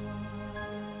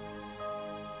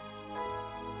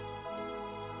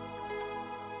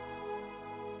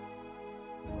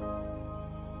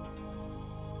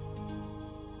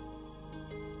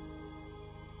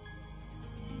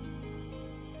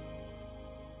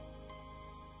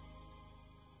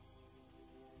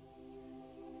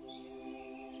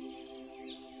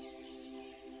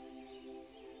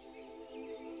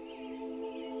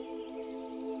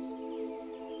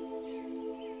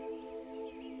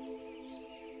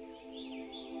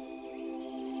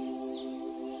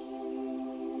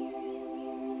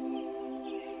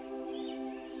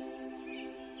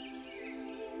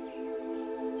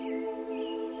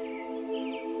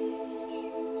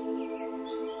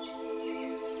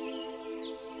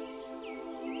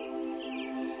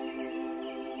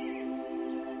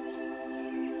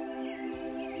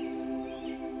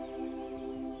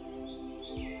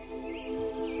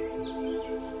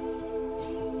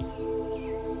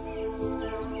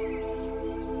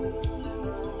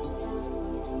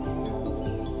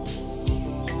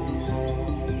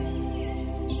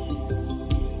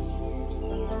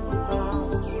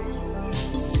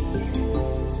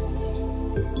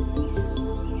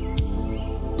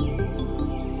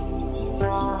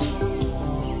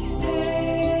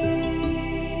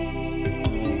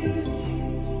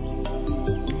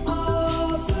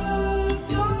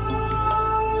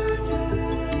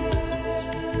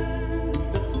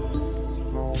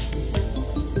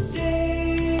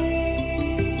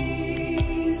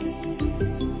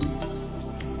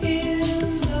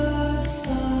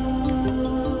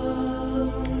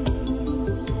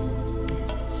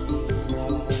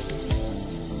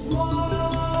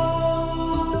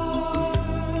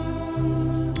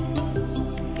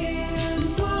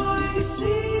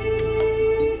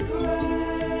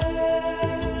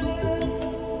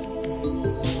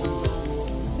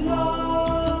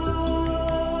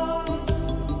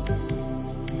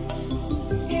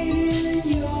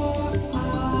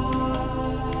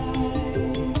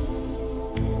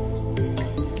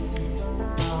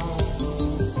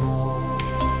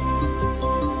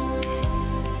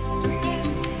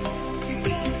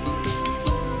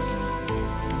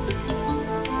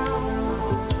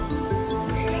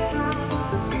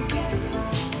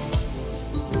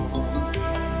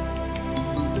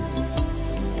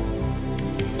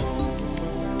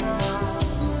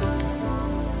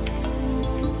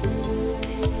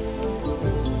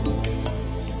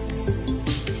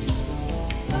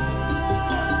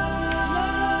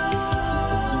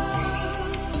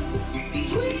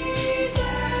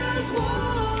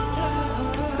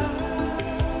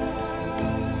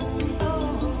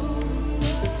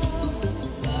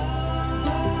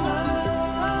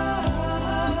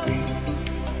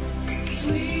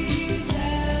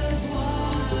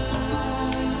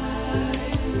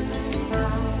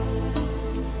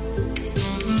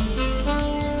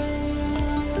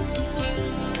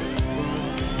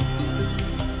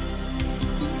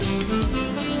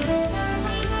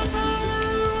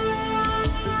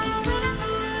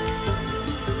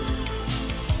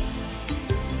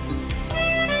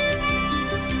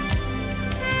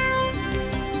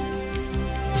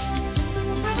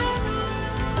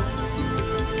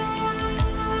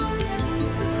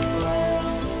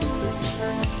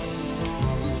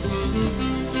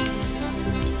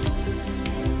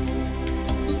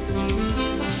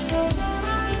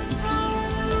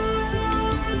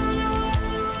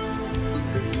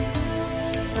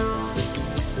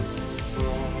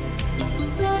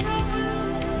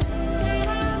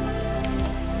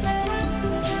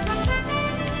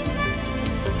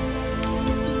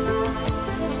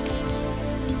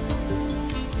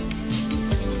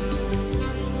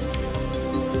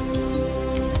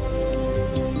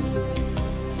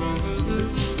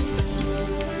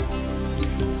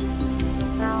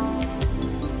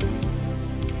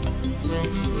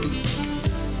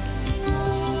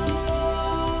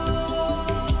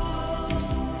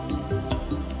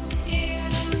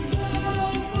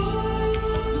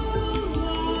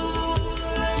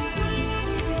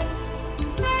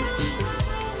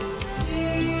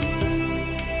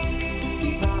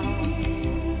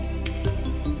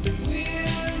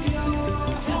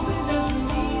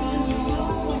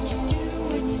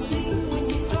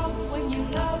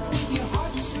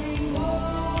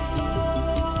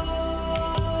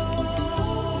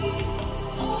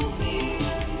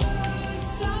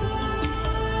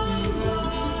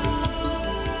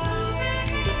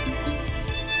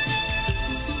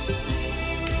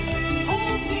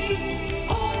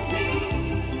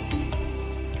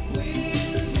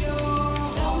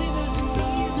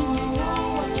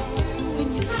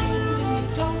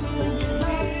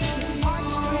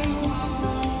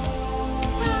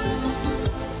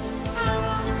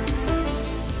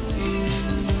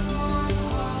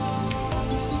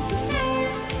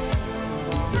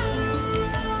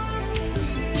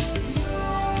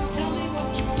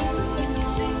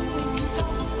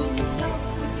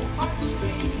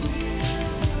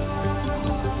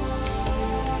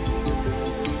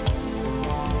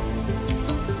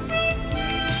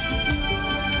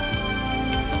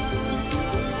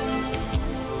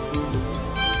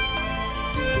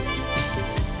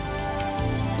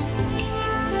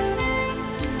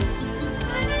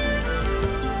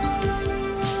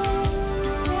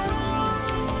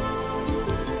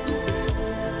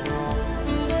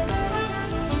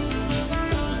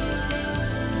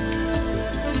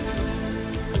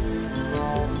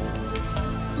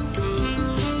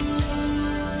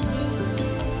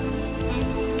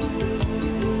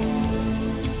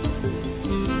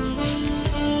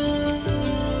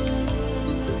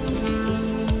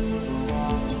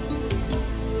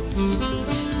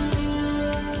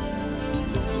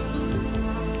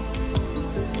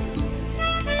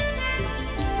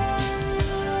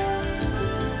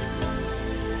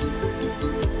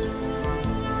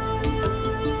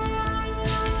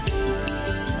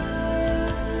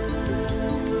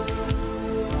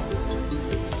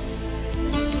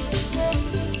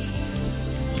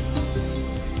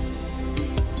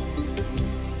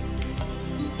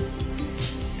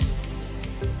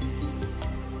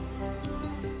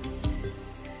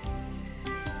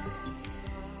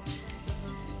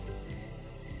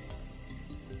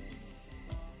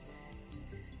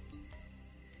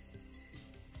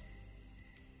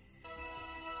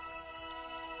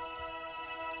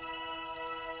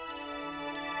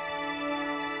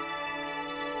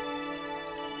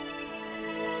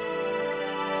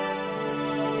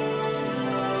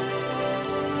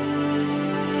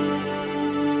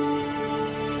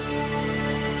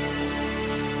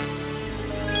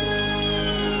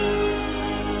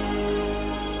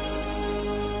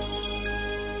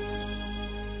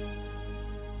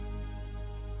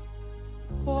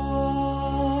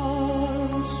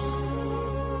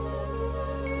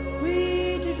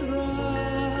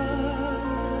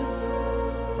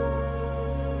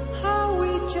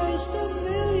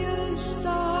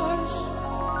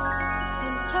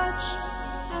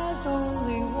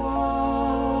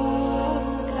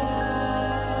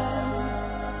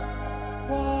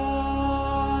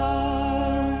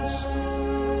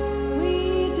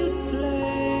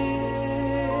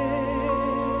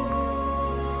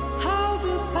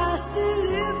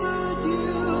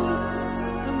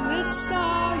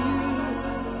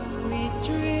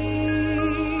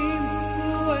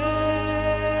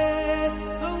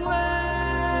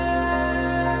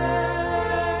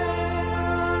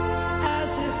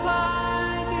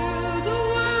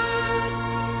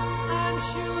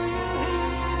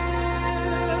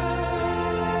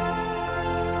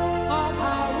 Of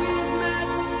how we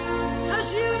met,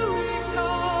 as you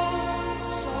recall.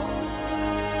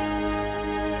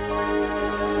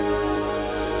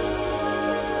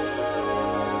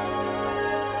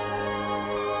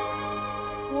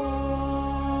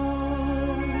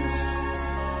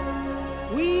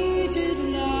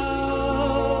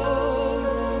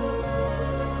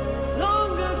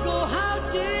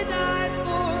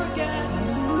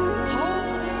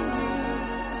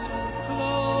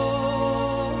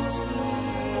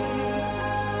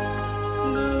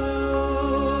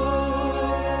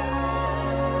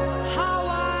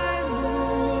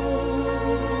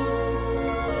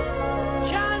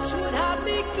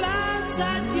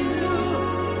 at you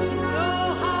to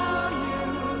know how you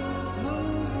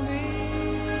move me.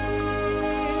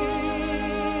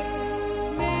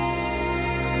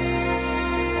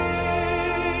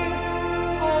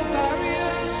 All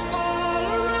barriers fall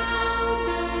around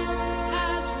us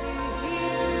as we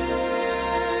hear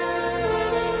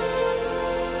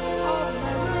of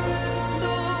memories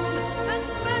known and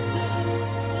matters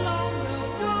long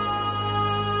ago.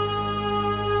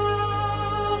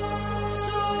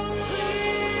 So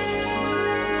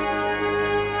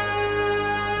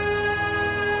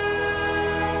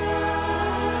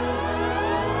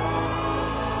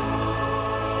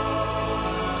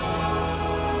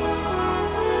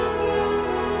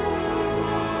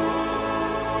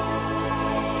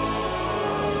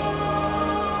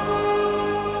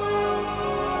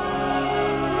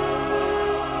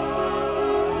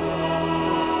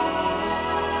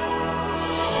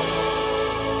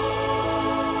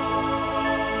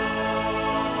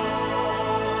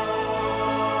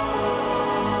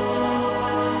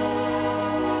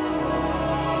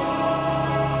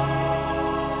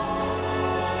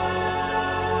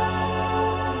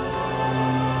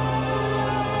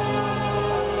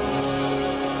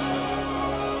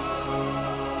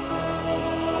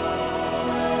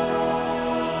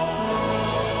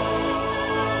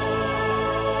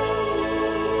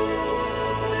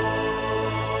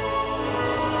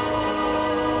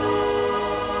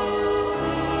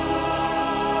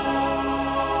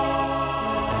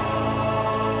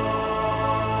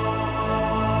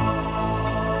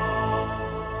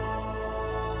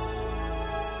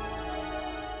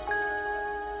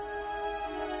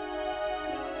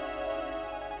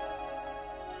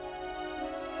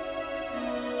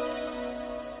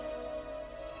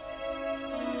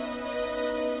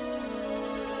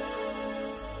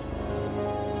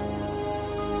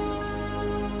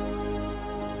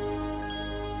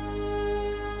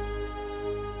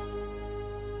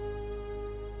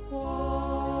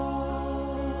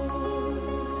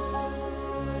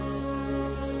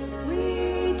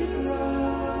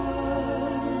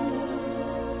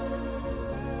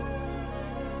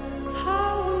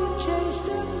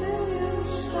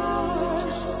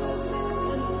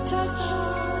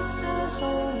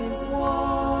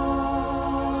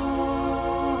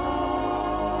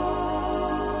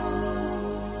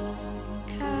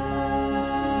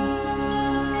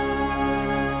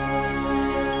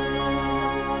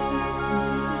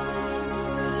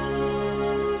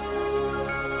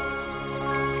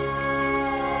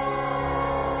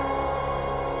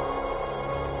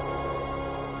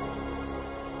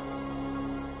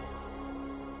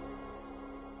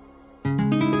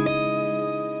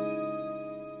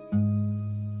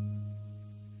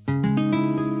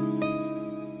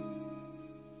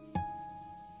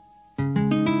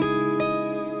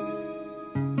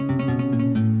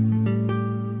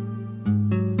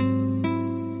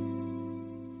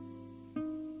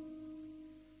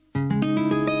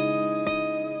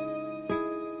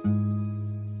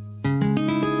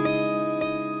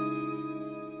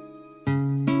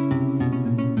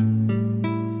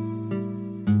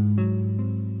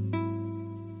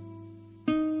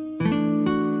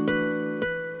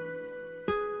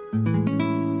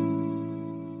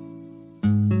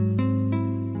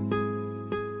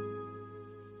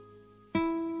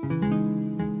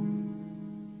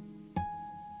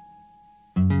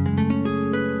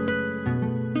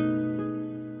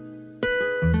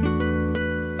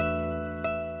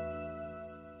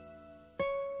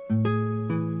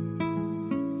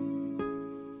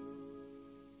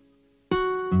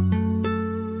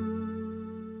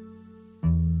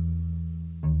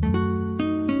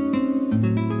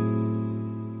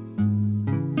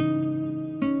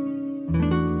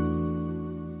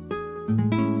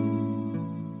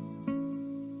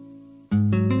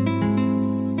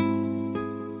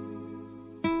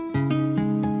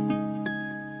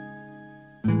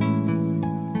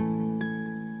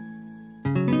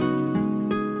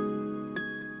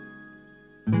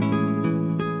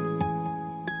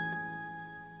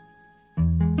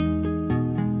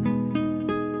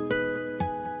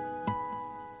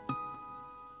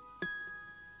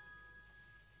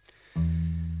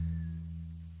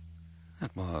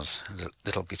That was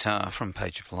Little Guitar from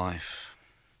Page of Life.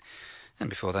 And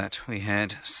before that we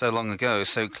had So Long Ago,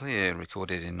 So Clear,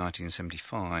 recorded in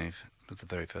 1975. It was the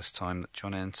very first time that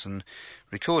John Anson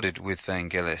recorded with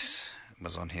Vangelis. It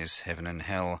was on his Heaven and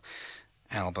Hell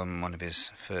album, one of his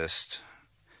first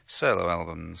solo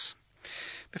albums.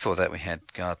 Before that we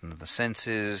had Garden of the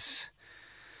Senses,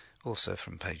 also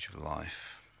from Page of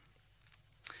Life.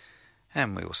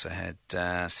 And we also had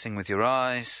Sing With Your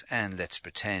Eyes and Let's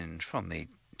Pretend from the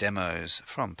demos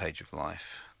from Page of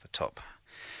Life, the top.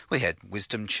 We had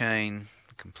Wisdom Chain,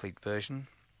 the complete version,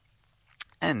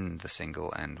 and the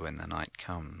single And When the Night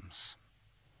Comes.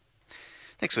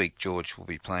 Next week, George will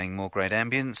be playing more great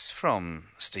ambience from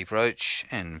Steve Roach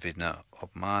and Vidna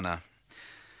Obmana.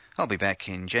 I'll be back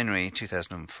in January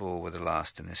 2004 with the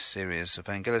last in this series of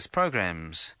Vangelis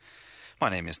programs.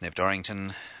 My name is Nev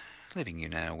Dorrington, leaving you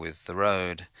now with The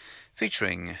Road,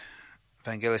 featuring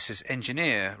Vangelis'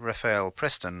 engineer, Raphael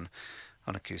Preston,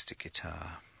 on acoustic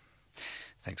guitar.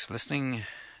 Thanks for listening,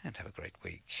 and have a great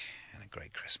week and a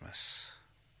great Christmas.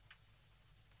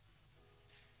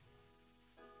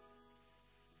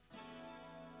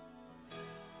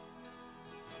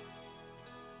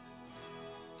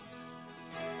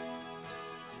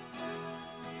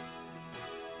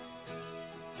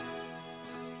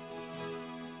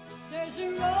 There's a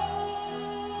road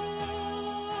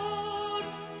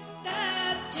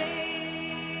that takes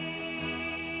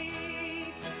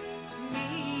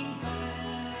me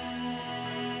back.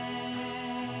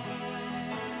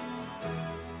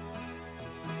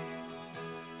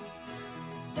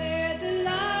 There the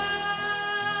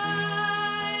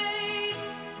light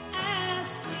has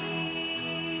seen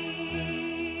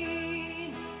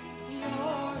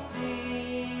your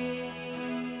face.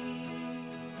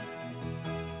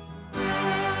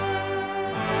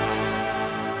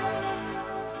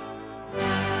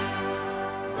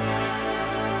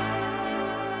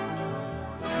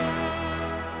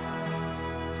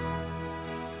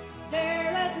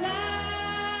 There at last,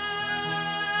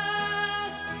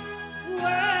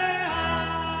 where I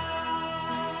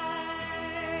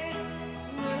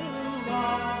will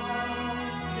wander,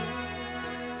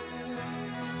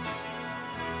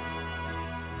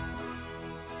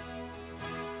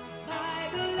 by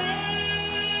the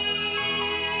lake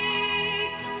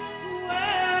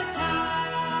where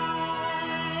time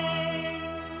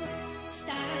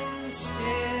stands still.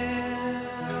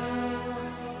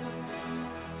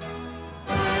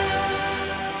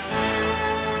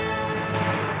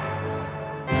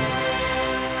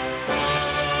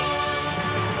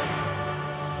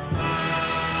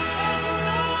 There's a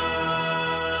road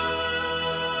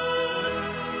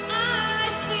I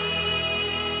see